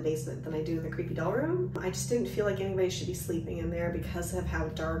now in the basement than I do in the creepy doll room. I just didn't feel like anybody should be sleeping in there because of how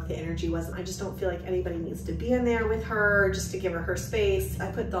dark the energy was. And I just don't feel like anybody needs to be in there with her just to give her space.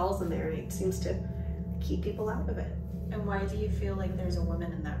 I put dolls in there and it seems to keep people out of it. And why do you feel like there's a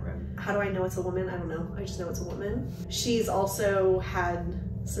woman in that room? How do I know it's a woman? I don't know. I just know it's a woman. She's also had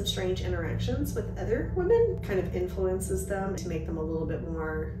some strange interactions with other women, kind of influences them to make them a little bit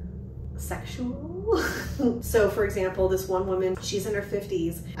more sexual. So for example, this one woman, she's in her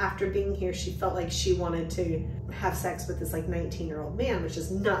 50s. After being here, she felt like she wanted to have sex with this like 19-year-old man, which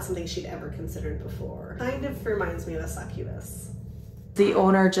is not something she'd ever considered before. Kind of reminds me of a succubus. The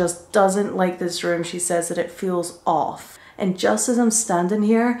owner just doesn't like this room. She says that it feels off. And just as I'm standing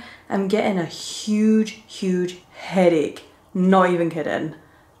here, I'm getting a huge, huge headache. Not even kidding.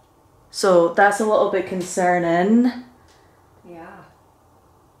 So that's a little bit concerning. Yeah.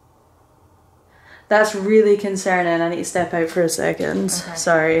 That's really concerning. I need to step out for a second. Okay.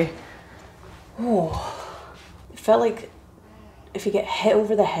 Sorry. Oh, it felt like if you get hit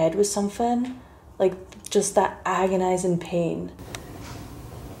over the head with something, like just that agonizing pain.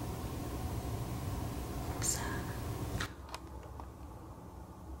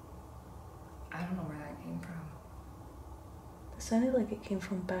 I don't know where that came from. It sounded like it came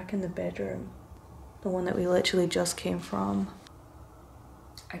from back in the bedroom. The one that we literally just came from.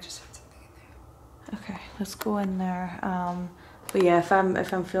 I just heard something in there. Okay, let's go in there. But yeah, if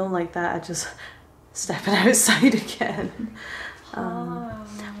I'm feeling like that, I just stepping outside again.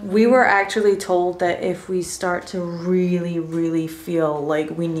 We were actually told that if we start to really, really feel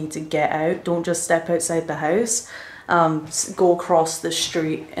like we need to get out, don't just step outside the house. Go across the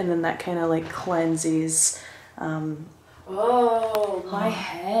street, and then that kind of like cleanses. Oh, my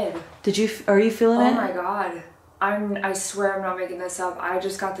head. Are you feeling it? Oh my god. I swear I'm not making this up. I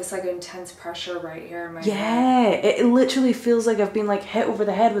just got this like intense pressure right here in my head. Yeah, it literally feels like I've been like hit over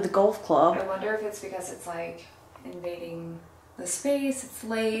the head with a golf club. I wonder if it's because it's like invading the space, it's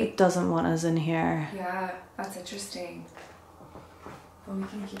late. It doesn't want us in here. Yeah, that's interesting. Well, we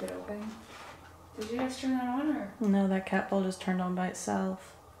can keep it open. Did you guys turn that on or? No, that cat ball just turned on by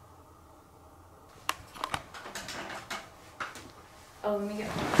itself. Oh, let me get.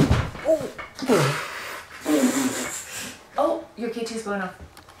 your K2's going off.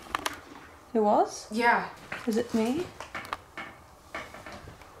 It was? Yeah. Is it me?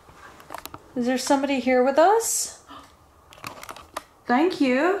 Is there somebody here with us? Thank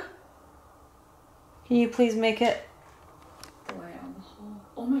you. Can you please make it? The light on the hall.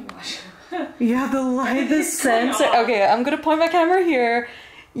 Oh my gosh. Yeah, the light, the sensor. Okay, I'm gonna point my camera here.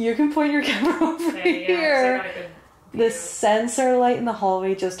 You can point your camera over here. The sensor light in the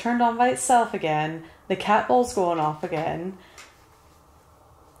hallway just turned on by itself again. The cat ball's going off again.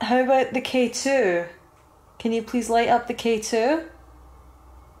 How about the K2? Can you please light up the K2?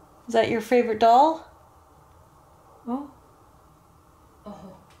 Is that your favorite doll? Oh.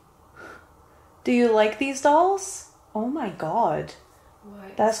 Oh. Do you like these dolls? Oh my god.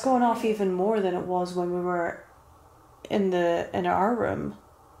 What? That's going off even more than it was when we were in our room.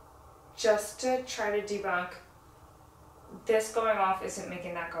 Just to try to debunk, this going off isn't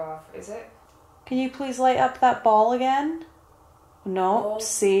making that go off, is it? Can you please light up that ball again? No, Oh.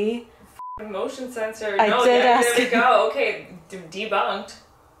 see? Motion sensor. I No, did yeah, ask there we you. go. Okay, debunked.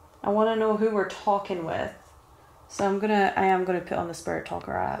 I want to know who we're talking with. So I am gonna put on the Spirit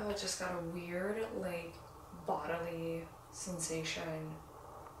Talker app. Oh, I just got a weird, like, bodily sensation.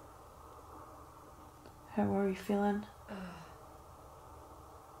 How are you feeling?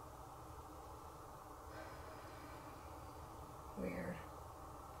 Weird.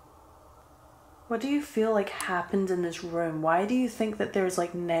 What do you feel like happened in this room? Why do you think that there's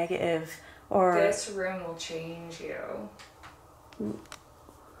like negative or... This room will change you.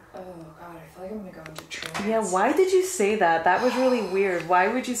 Oh god, I feel like I'm gonna go into trance. Yeah, why did you say that? That was really weird. Why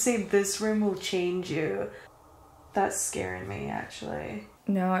would you say this room will change you? That's scaring me, actually.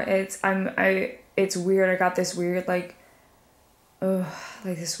 No, it's weird. I got this weird like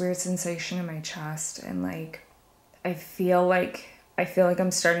this weird sensation in my chest, and like I feel like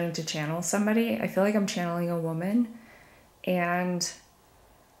I'm starting to channel somebody. I feel like I'm channeling a woman, and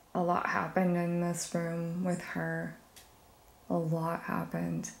a lot happened in this room with her. A lot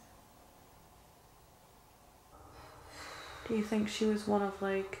happened. Do you think she was one of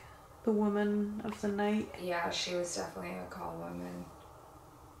like the women of the night? Yeah, she was definitely a call woman.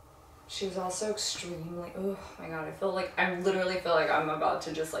 She was also extremely, oh my god, I literally feel like I'm about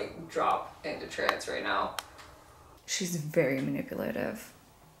to just like drop into trance right now. She's very manipulative.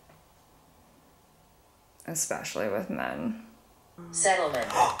 Especially with men. Settlement.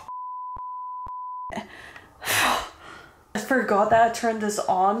 I forgot that I turned this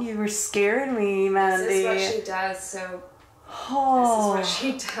on. You were scaring me, Mandy. This is what she does, so Oh. this is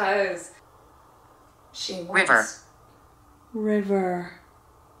what she does. She wants... River. River.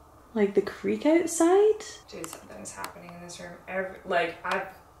 Like the creek outside? Dude, something's happening in this room. I've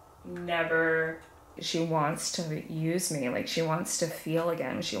never... She wants to use me. Like, she wants to feel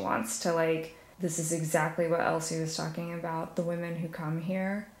again. She wants to, like... This is exactly what Elsie was talking about. The women who come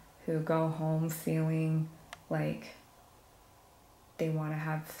here, who go home feeling like they want to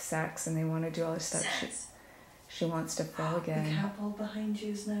have sex and they want to do all this stuff. She wants to feel again. The cat ball behind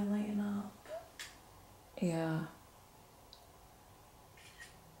you is now lighting up. Yeah.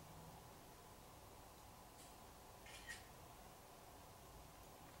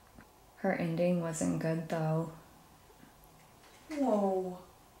 Her ending wasn't good though. Whoa.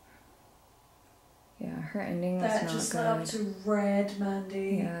 Yeah, her ending was That not just good. lit up to red,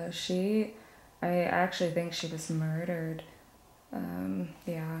 Mandy. Yeah, I actually think she was murdered.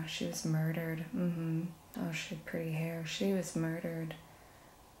 Yeah, she was murdered. Oh, she had pretty hair. She was murdered.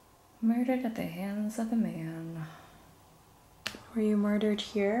 Murdered at the hands of a man. Were you murdered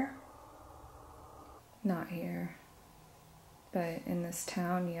here? Not here. But in this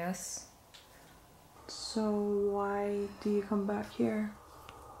town, yes. So why do you come back here?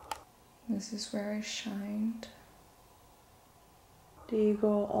 This is where I shined. Do you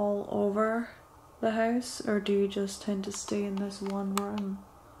go all over the house, or do you just tend to stay in this one room?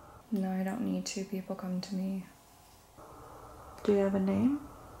 No, I don't need to. People come to me. Do you have a name?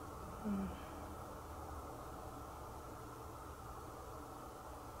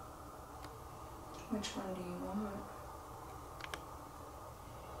 Which one do you want?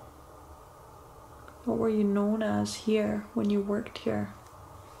 What were you known as here when you worked here?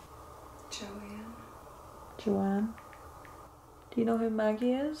 Joanne. Joanne? Do you know who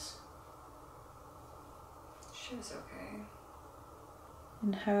Maggie is? She was okay.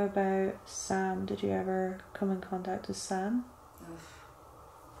 And how about Sam? Did you ever come in contact with Sam? Ugh.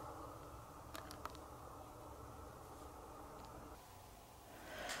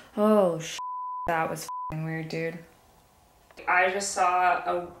 Oh, that was f***ing weird, dude. I just saw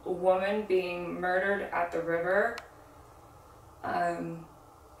a woman being murdered at the river.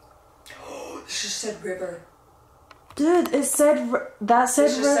 She said river. Dude, it said, that said It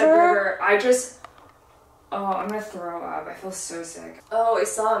just river? said river. I just, oh, I'm gonna throw up. I feel so sick. Oh, I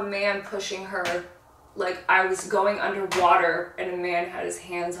saw a man pushing her. Like, I was going underwater and a man had his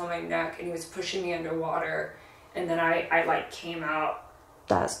hands on my neck and he was pushing me underwater. And then I like came out.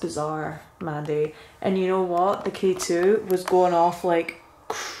 That's bizarre, Mandy. And you know what? The K2 was going off like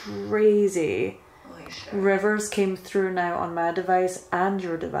crazy. Holy shit. Rivers came through now on my device and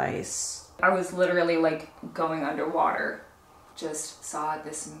your device. I was literally like going underwater. Just saw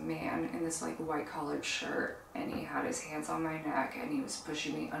this man in this like white collared shirt and he had his hands on my neck and he was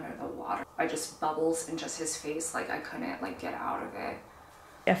pushing me under the water. I just bubbles in just his face, like I couldn't like get out of it.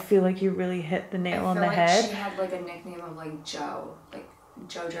 I feel like you really hit the nail on the like head. She had like a nickname of like Joe, like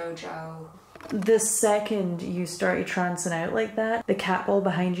Joe. The second you started trancing out like that, the cat ball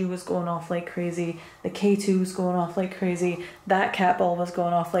behind you was going off like crazy, the K2 was going off like crazy, that cat ball was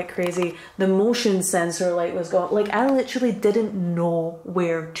going off like crazy, the motion sensor light was going, like I literally didn't know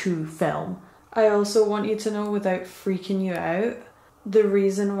where to film. I also want you to know, without freaking you out, the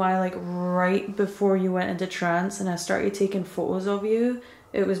reason why like right before you went into trance and I started taking photos of you,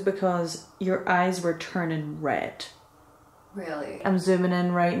 it was because your eyes were turning red. Really? I'm zooming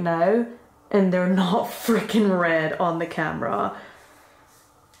in right now and they're not freaking red on the camera.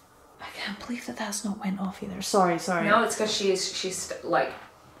 I can't believe that that's not went off either. Sorry. No, it's because she's like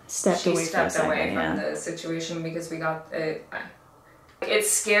stepped away from the situation because we got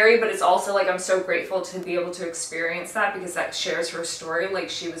it's scary, but it's also like I'm so grateful to be able to experience that because that shares her story. Like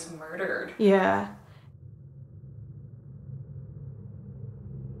she was murdered. Yeah.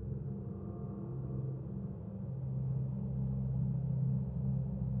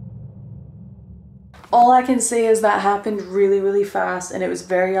 All I can say is that happened really, really fast and it was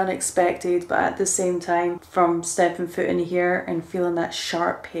very unexpected, but at the same time, from stepping foot in here and feeling that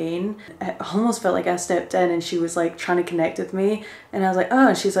sharp pain, I almost felt like I stepped in and she was like trying to connect with me and I was like, oh,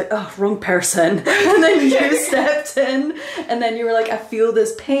 and she's like, oh, wrong person. And then you stepped in and then you were like, I feel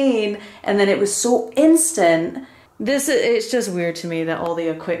this pain, and then it was so instant. It's just weird to me that all the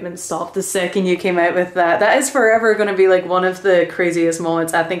equipment stopped the second you came out with that. That is forever going to be like one of the craziest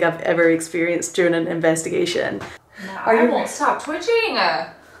moments I think I've ever experienced during an investigation. No, I won't stop twitching.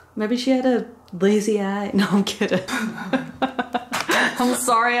 Maybe she had a lazy eye. No, I'm kidding. I'm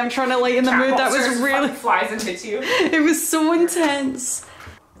sorry, I'm trying to lighten the mood. That was really... flies and hits you. It was so intense.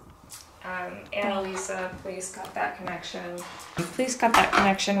 Annalisa, please cut that connection. Please cut that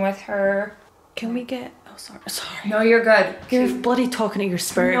connection with her. Can we get... Oh, sorry. No, you're good. You're bloody talking to your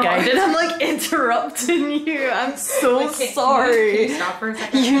spirit guide and I'm like interrupting you. I'm so sorry. Can you stop for a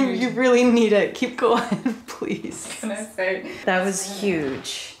second? You really need it. Keep going, please. Can I say? That was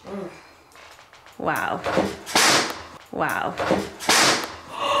huge. Wow. Wow.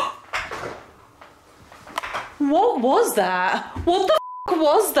 What was that? What the f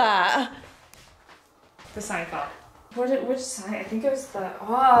was that? The sign fell. Which sign? I think it was the,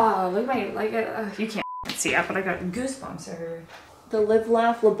 oh, look at my, like, you can't see it, but I got goosebumps over. The live,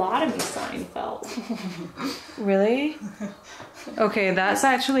 laugh, lobotomy sign fell. Really? Okay, that's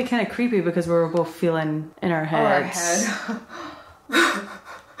actually kind of creepy because we were both feeling in our heads. I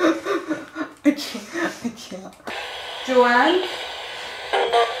can't. Joanne?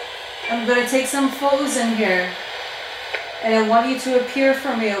 I'm gonna take some photos in here. And I want you to appear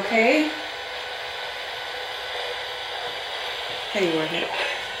for me, okay? Hey, you were here.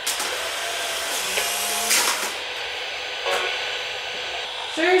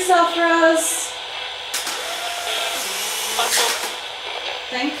 Show yourself, Rose.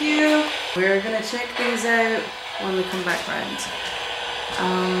 Thank you. We're gonna check these out when we come back round.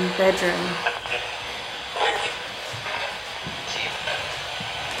 Bedroom.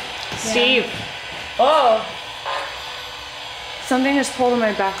 Steve. Oh. Something just pulled on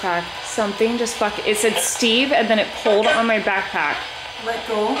my backpack. Something just it said Steve and then it pulled on my backpack. Let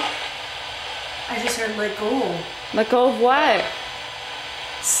go. I just heard let go. Let go of what?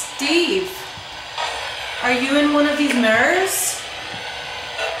 Steve, are you in one of these mirrors?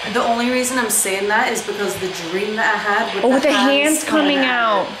 The only reason I'm saying that is because the dream that I had with the hands coming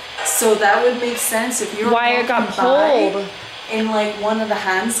out. So that would make sense if you were why it got walking pulled. by and like one of the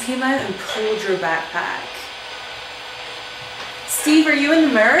hands came out and pulled your backpack. Steve, are you in the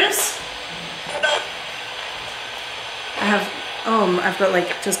mirrors? I've got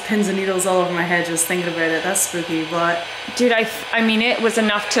like just pins and needles all over my head just thinking about it. That's spooky, but... Dude, I mean, it was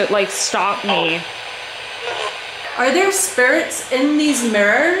enough to like stop me. Are there spirits in these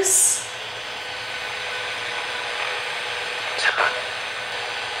mirrors?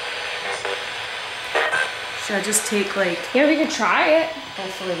 Should I just take like... Yeah, we could try it.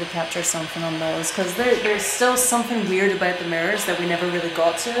 Hopefully we capture something on those, because there's still something weird about the mirrors that we never really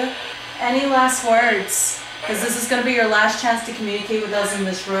got to. Any last words? Because this is going to be your last chance to communicate with us in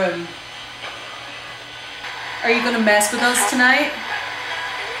this room. Are you going to mess with us tonight?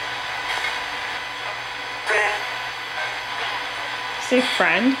 Say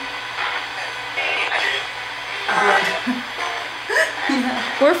friend.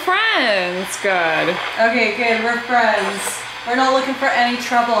 We're friends. Good. Okay, good. We're friends. We're not looking for any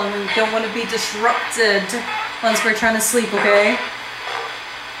trouble, and we don't want to be disrupted once we're trying to sleep, okay?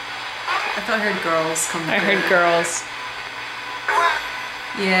 I thought I heard girls come through. I heard girls.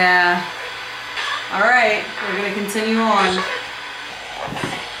 Yeah. Alright, we're gonna continue on.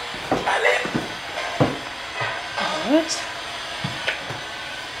 What?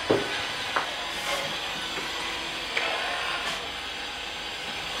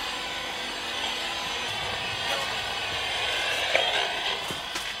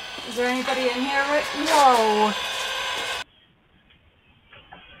 Is there anybody in here? Whoa!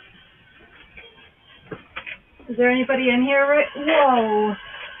 Is there anybody in here? Whoa!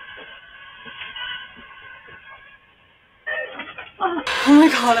 Oh my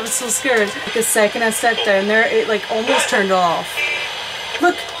god, I was so scared. Like the second I stepped down there, it like almost turned off.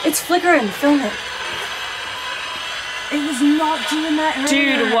 Look, it's flickering. Film it. It was not doing that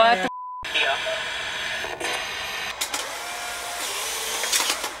earlier. Dude, what the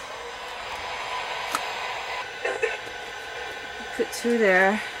Put two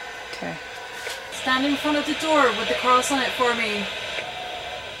there. Okay. Stand in front of the door with the cross on it for me.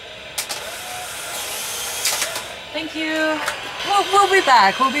 Thank you. We'll be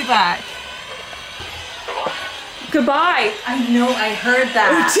back. We'll be back. Goodbye. I know, I heard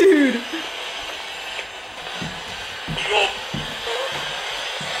that. Oh, dude.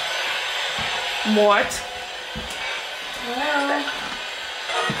 What? Hello.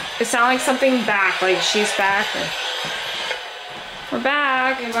 It sounded like something back, like she's back. We're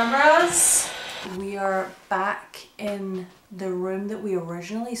back. Remember us? We are back in the room that we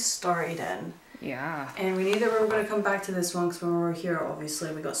originally started in. Yeah. And we knew that we were going to come back to this one because when we were here,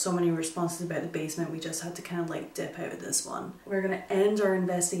 obviously, we got so many responses about the basement, we just had to kind of like dip out of this one. We're going to end our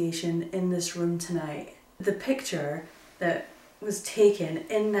investigation in this room tonight. The picture that was taken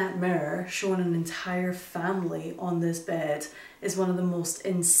in that mirror showing an entire family on this bed is one of the most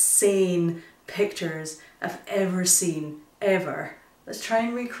insane pictures I've ever seen, ever. Let's try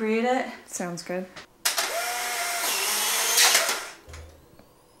and recreate it. Sounds good.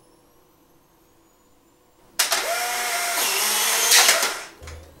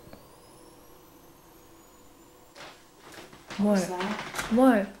 What was What? that?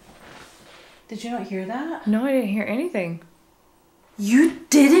 What? Did you not hear that? No, I didn't hear anything. You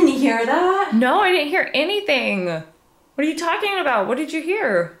didn't hear that? No, I didn't hear anything. What are you talking about? What did you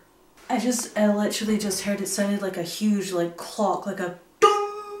hear? I literally just heard it sounded like a huge like clock, like a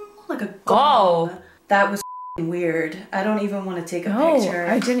dong, like a gong. Oh. That was weird. I don't even want to take a No, picture.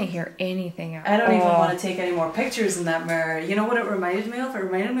 I didn't hear anything at I don't even all. want to take any more pictures in that mirror. You know what it reminded me of? It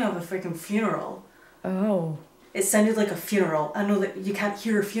reminded me of a freaking funeral. Oh. It sounded like a funeral. I know that you can't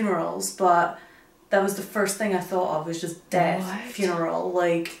hear funerals, but that was the first thing I thought of, was just death, What? funeral.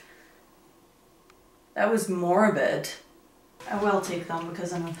 Like, that was morbid. I will take them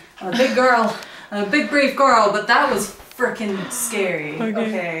because I'm a big girl. I'm a big brave girl, but that was freaking scary.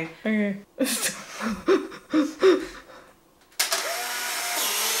 Okay. Okay.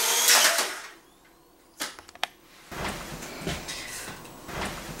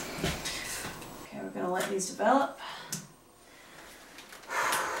 Okay, we're gonna let these develop.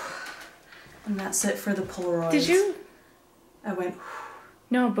 And that's it for the Polaroids. Did you? I went,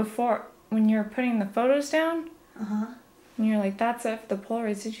 No, before, when you were putting the photos down, uh-huh. and you're like, that's it for the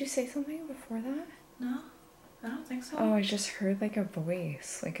Polaroids. Did you say something before that? No, I don't think so. Oh, I just heard like a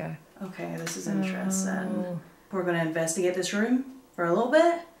voice, like a... Okay, this is interesting. Oh. We're gonna investigate this room for a little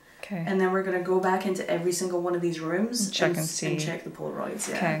bit. Okay. And then we're gonna go back into every single one of these rooms Check and see. and check the Polaroids,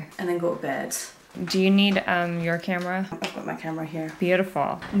 yeah. Okay. And then go to bed. Do you need your camera? I've got my camera here.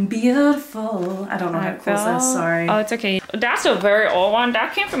 Beautiful. Beautiful. I don't know how close that is, sorry. Oh, it's okay. That's a very old one.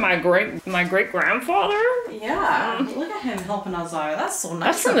 That came from my great grandfather. Yeah, look at him helping us out. That's so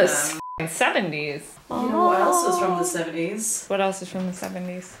nice. That's from the 70s. You know what else is from the 70s? What else is from the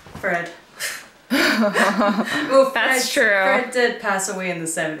 70s? Fred. Well, That's true. Fred did pass away in the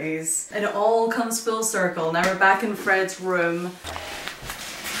 70s. And it all comes full circle. Now we're back in Fred's room.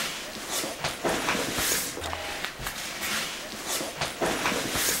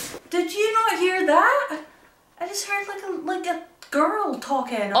 Did you not hear that? I just heard like a girl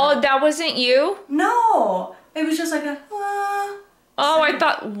talking. Oh, that wasn't you? No, it was just like a. Oh, I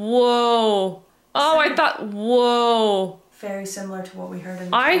thought, whoa. Oh, I thought, whoa. Very similar to what we heard in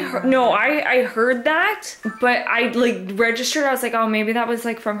the I heard that, but I like registered. I was like, oh, maybe that was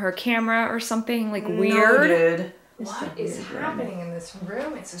like from her camera or something like weird. No, dude. What is happening in this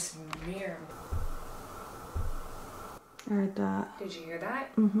room? It's just weird. I heard that. Did you hear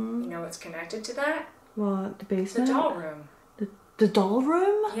that? Mm-hmm. You know what's connected to that? What, the The basement? doll room. The doll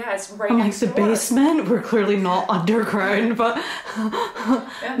room? Yeah, it's right I'm like, next the door. basement? We're clearly not underground, but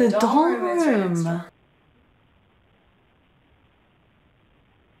Yeah, the doll is right next room. door.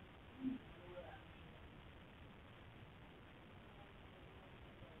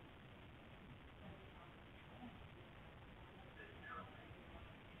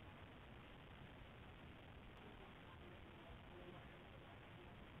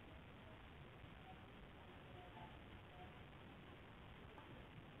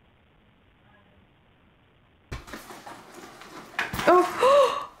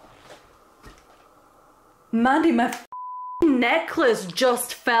 Oh. Mandy, my necklace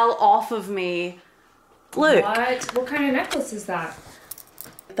just fell off of me. Look. What? What kind of necklace is that?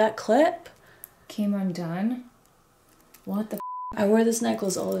 That clip? Came undone? What the I wear this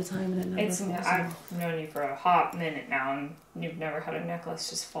necklace all the time and it never falls off. I've known you for a hot minute now and you've never had a necklace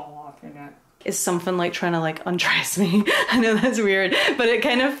just fall off your neck. Is something like trying to like undress me. I know that's weird, but it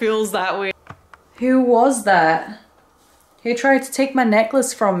kind of feels that way. Who was that? Who tried to take my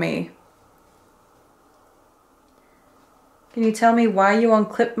necklace from me? Can you tell me why you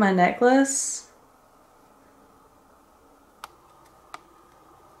unclipped my necklace?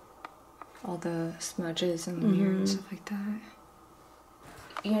 All the smudges and the mirror and stuff like that.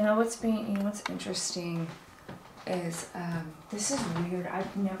 You know what's interesting is this is weird.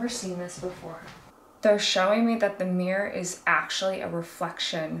 I've never seen this before. They're showing me that the mirror is actually a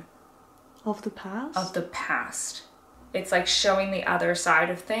reflection Of the past? of the past. It's like showing the other side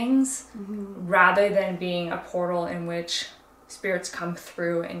of things rather than being a portal in which spirits come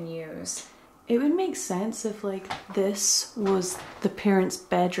through and use. It would make sense if like this was the parents'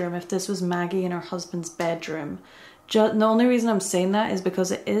 bedroom, if this was Maggie and her husband's bedroom. The only reason I'm saying that is because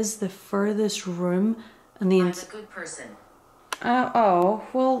it is the furthest room and the... I'm a good person. Oh,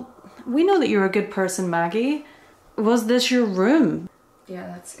 well, we know that you're a good person, Maggie. Was this your room? Yeah,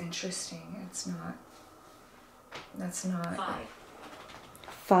 that's interesting. It's not... That's not...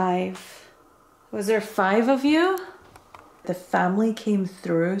 5. Was there 5 of you? The family came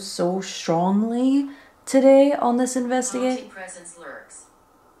through so strongly today on this investigation. Haunting presence lurks.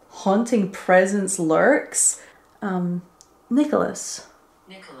 Haunting presence lurks? Nicholas.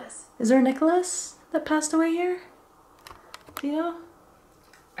 Nicholas. Is there a Nicholas that passed away here? Do you know?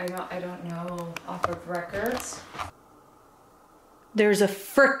 I don't know off of records. There's a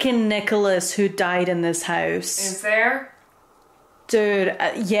frickin' Nicholas who died in this house. Is there? Dude,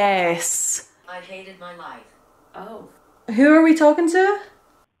 yes. I hated my life. Oh. Who are we talking to?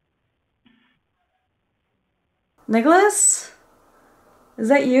 Nicholas? Is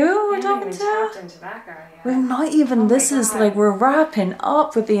that you we're talking to? Tapped into that guy yet. We're not even, Oh this my is God. like, we're wrapping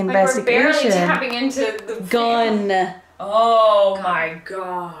up with the Like investigation. we're barely tapping into the Gun. Oh my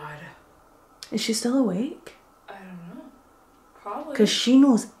God. Is she still awake? I don't know. Probably. Because she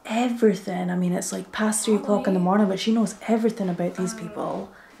knows everything. I mean, it's like past 3 o'clock in the morning, but she knows everything about these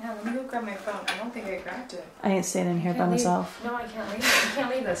people. Yeah, let me go grab my phone. I don't think I grabbed it. I ain't staying in here by Can't leave- myself. No, I can't leave. I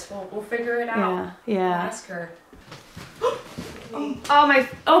can't leave this. We'll figure it out. Yeah, yeah. I'll ask her. Oh my!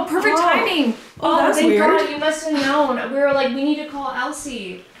 Oh, perfect timing! Oh, that's thank weird. God, you must have known. We were like, we need to call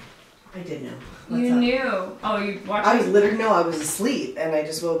Elsie. I did know. You knew. Oh, you watched. I was literally, no, I was asleep and I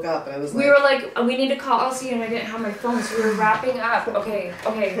just woke up and I was like. We were like, we need to call Elsie, and I didn't have my phone, so we were wrapping up. Okay.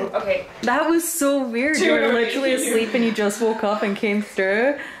 That was so weird. You were literally asleep and you just woke up and came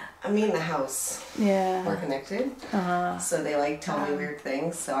through. I mean, the house. We're Yeah. connected. Uh-huh. So they like tell me weird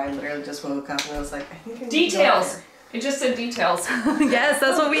things. So I literally just woke up and I was like, I think I need to go Details. there. It just said details. Yes,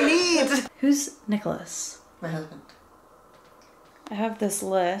 that's what we need. Who's Nicholas? My husband. I have this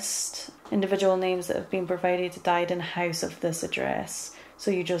list. Individual names that have been provided died in a house of this address.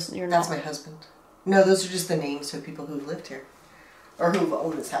 So you're That's not... my husband. No, those are just the names of people who've lived here. Or who've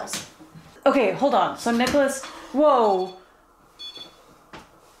owned this house. Okay, hold on. So Nicholas... Whoa.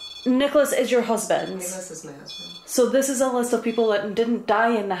 Nicholas is your husband. Nicholas is my husband. So this is a list of people that didn't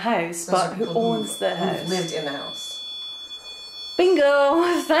die in the house, Those but are who people owns the who've house. lived in the house.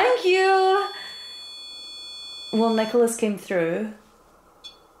 Bingo! Thank you! Well, Nicholas came through.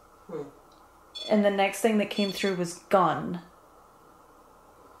 And the next thing that came through was gun.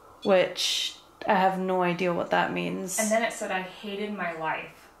 Which I have no idea what that means. And then it said I hated my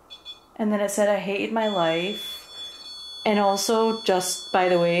life. And then it said I hated my life. And also, just by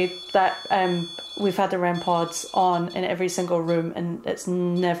the way, that we've had the REM pods on in every single room and it's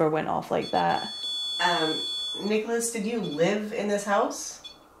never went off like that. Nicholas, did you live in this house?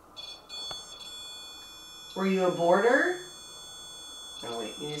 Were you a boarder? No,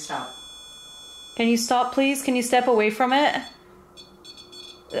 wait, you need to stop. Can you stop, please? Can you step away from it?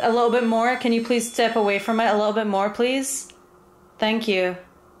 A little bit more? Can you please step away from it a little bit more, please? Thank you.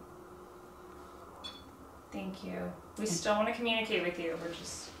 Thank you. We still want to communicate with you. We're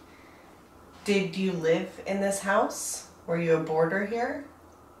just... Did you live in this house? Were you a boarder here?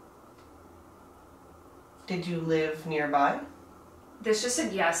 Did you live nearby? This just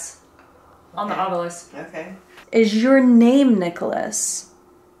said yes on the Okay. obelisk. Okay. Is your name Nicholas?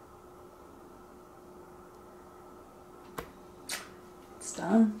 It's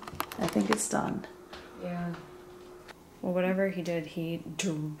done. I think it's done. Yeah. Well, whatever he did, he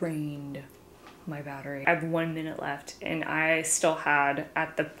drained my battery. I have 1 minute left, and I still had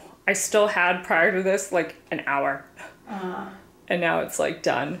prior to this like an hour, and now it's like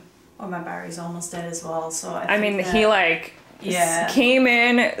done. Well, my battery's almost dead as well, so I mean, he like yeah came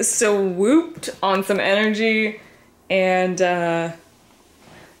in so whooped on some energy, and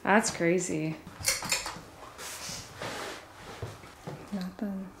that's crazy.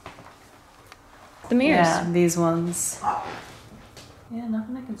 Nothing. The mirrors. Yeah, these ones. Yeah,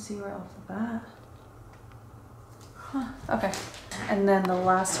 nothing I can see right off the bat. Huh, okay. And then the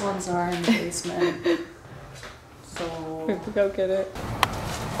last ones are in the basement. So We have to go get it.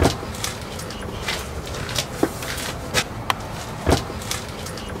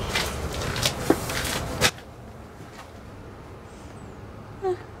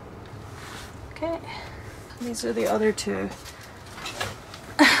 okay. These are the other two.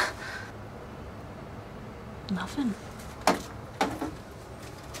 Nothing.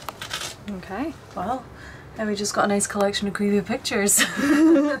 Okay. Well, and we just got a nice collection of creepy pictures.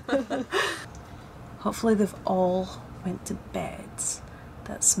 Hopefully they've all went to bed.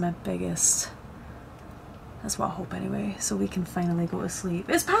 That's my biggest... That's what I hope anyway, so we can finally go to sleep.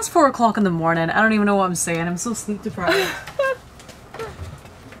 It's past 4 o'clock in the morning. I don't even know what I'm saying. I'm so sleep deprived.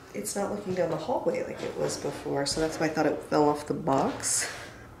 It's not looking down the hallway like it was before, so that's why I thought it fell off the box.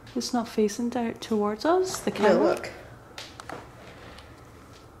 It's not facing towards us, the camera? No, look.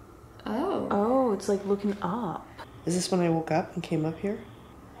 Oh. Oh, it's like looking up. Is this when I woke up and came up here?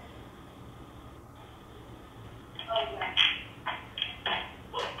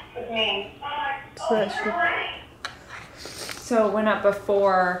 So it went up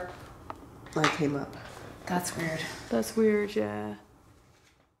before. I came up. That's weird. That's weird, yeah.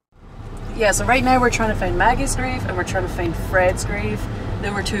 Yeah, so right now we're trying to find Maggie's grave and we're trying to find Fred's grave.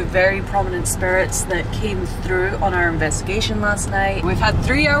 There were two very prominent spirits that came through on our investigation last night. We've had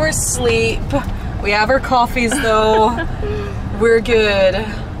 3 hours sleep. We have our coffees though. We're good.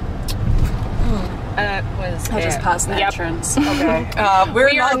 I just passed the entrance. Okay.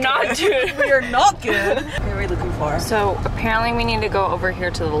 We are not good. We are not good. What are we looking for? So apparently we need to go over here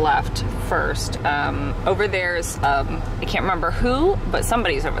to the left first. Over there's, I can't remember who, but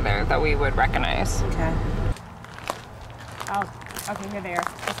somebody's over there that we would recognize. Okay. Oh, okay, you're there.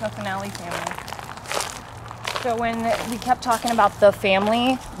 The Tofinelli family. So when we kept talking about the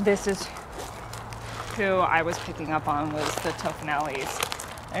family, this is who I was picking up on, was the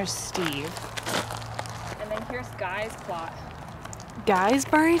Tofinellis. There's Steve. And then here's Guy's plot. Guy's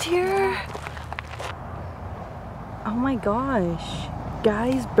buried here? Oh my gosh.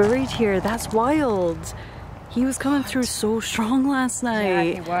 Guy's buried here. That's wild. He was coming through so strong last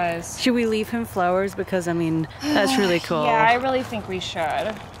night. Yeah, he was. Should we leave him flowers? Because, I mean, that's really cool. Yeah, I really think we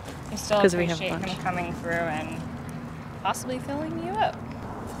should. We still 'Cause we have a appreciate bunch. him coming through and possibly filling you up.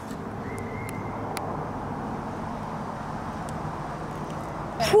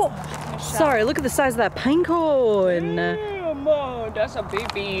 Whoa. Sorry, look at the size of that pine cone. Damn, that's a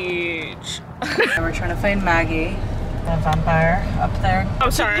big beach. We're trying to find Maggie, the vampire up there.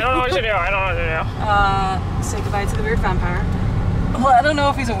 I'm sorry, I don't know what to do. I don't know what to Say goodbye to the weird vampire. Well, I don't know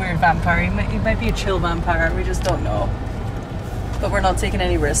if he's a weird vampire. He might be a chill vampire. We just don't know. But we're not taking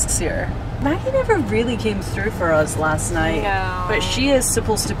any risks here. Maggie never really came through for us last night. No. But she is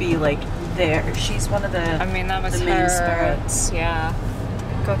supposed to be like there. She's one of the I mean, that was the her. main spirits. Yeah.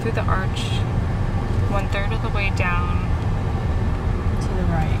 Go through the arch. 1/3 of the way down. To the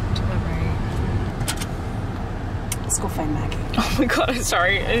right. To the right. Let's go find Maggie. Oh my god, I'm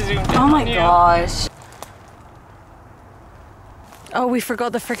sorry. I zoomed in Oh my on you. gosh. Oh, we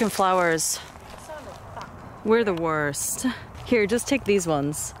forgot the freaking flowers. We're the worst. Here, just take these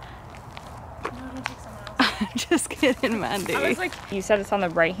ones. Just kidding, Mandy. I was like, you said it's on the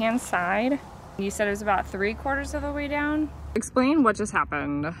right-hand side. You said it was about 3/4 of the way down. Explain what just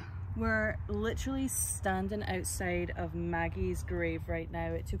happened. We're literally standing outside of Maggie's grave right now.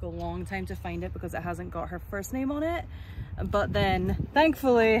 It took a long time to find it because it hasn't got her first name on it. But then,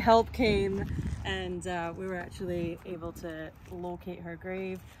 thankfully, help came and we were actually able to locate her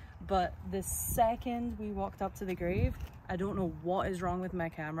grave. But the second we walked up to the grave, I don't know what is wrong with my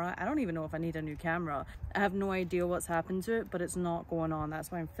camera. I don't even know if I need a new camera. I have no idea what's happened to it, but it's not going on.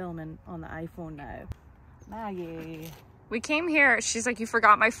 That's why I'm filming on the iPhone now. Maggie. We came here, she's like, you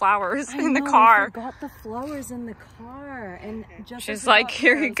forgot my flowers I in the know, car. I forgot the flowers in the car. And just She's as I like, got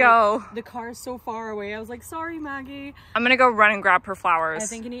here there, I you was go. like, the car's so far away. I was like, sorry, Maggie. I'm gonna go run and grab her flowers. I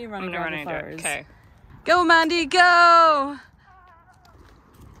think you need to run I'm and gonna grab run the and do it. flowers. Okay. Go, Mandy, go!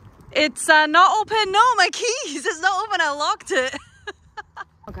 It's not open. No, my keys. It's not open. I locked it.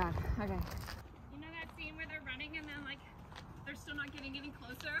 Oh God, okay. You know that scene where they're running and then like they're still not getting any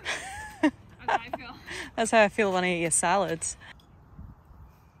closer? That's how I feel. That's how I feel when I eat salads.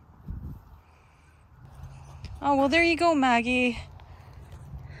 Oh, well, there you go, Maggie.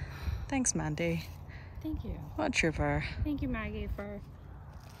 Thanks, Mandy. Thank you. What a trooper. Thank you, Maggie, for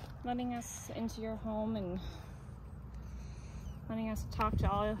letting us into your home and letting us talk to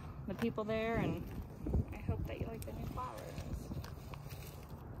all the people there, and I hope that you like the new flowers.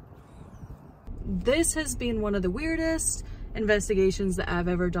 This has been one of the weirdest investigations that I've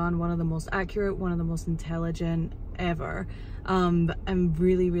ever done, one of the most accurate, one of the most intelligent ever. I'm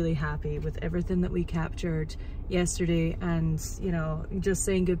really happy with everything that we captured yesterday, and you know, just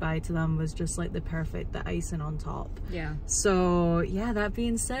saying goodbye to them was just like the icing on top. Yeah. So yeah, that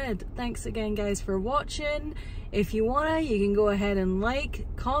being said, thanks again guys for watching. If you wanna, you can go ahead and like,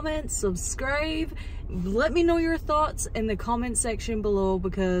 comment, subscribe. Let me know your thoughts in the comment section below,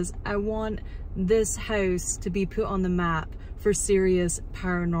 because I want this house to be put on the map for serious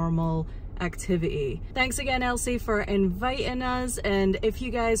paranormal activity. Thanks again, Elsie, for inviting us, and if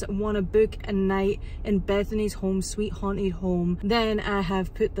you guys want to book a night in Bethany's home sweet haunted home, then I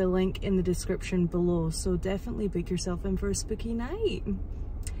have put the link in the description below, so definitely book yourself in for a spooky night.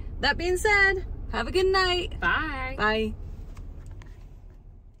 That being said, have a good night. Bye. Bye.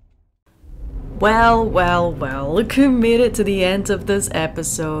 Well, look who made it to the end of this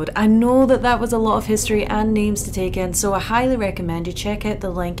episode. I know that was a lot of history and names to take in, so I highly recommend you check out the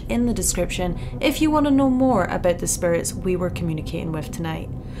link in the description if you want to know more about the spirits we were communicating with tonight.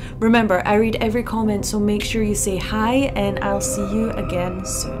 Remember, I read every comment, so make sure you say hi, and I'll see you again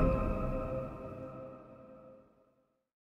soon.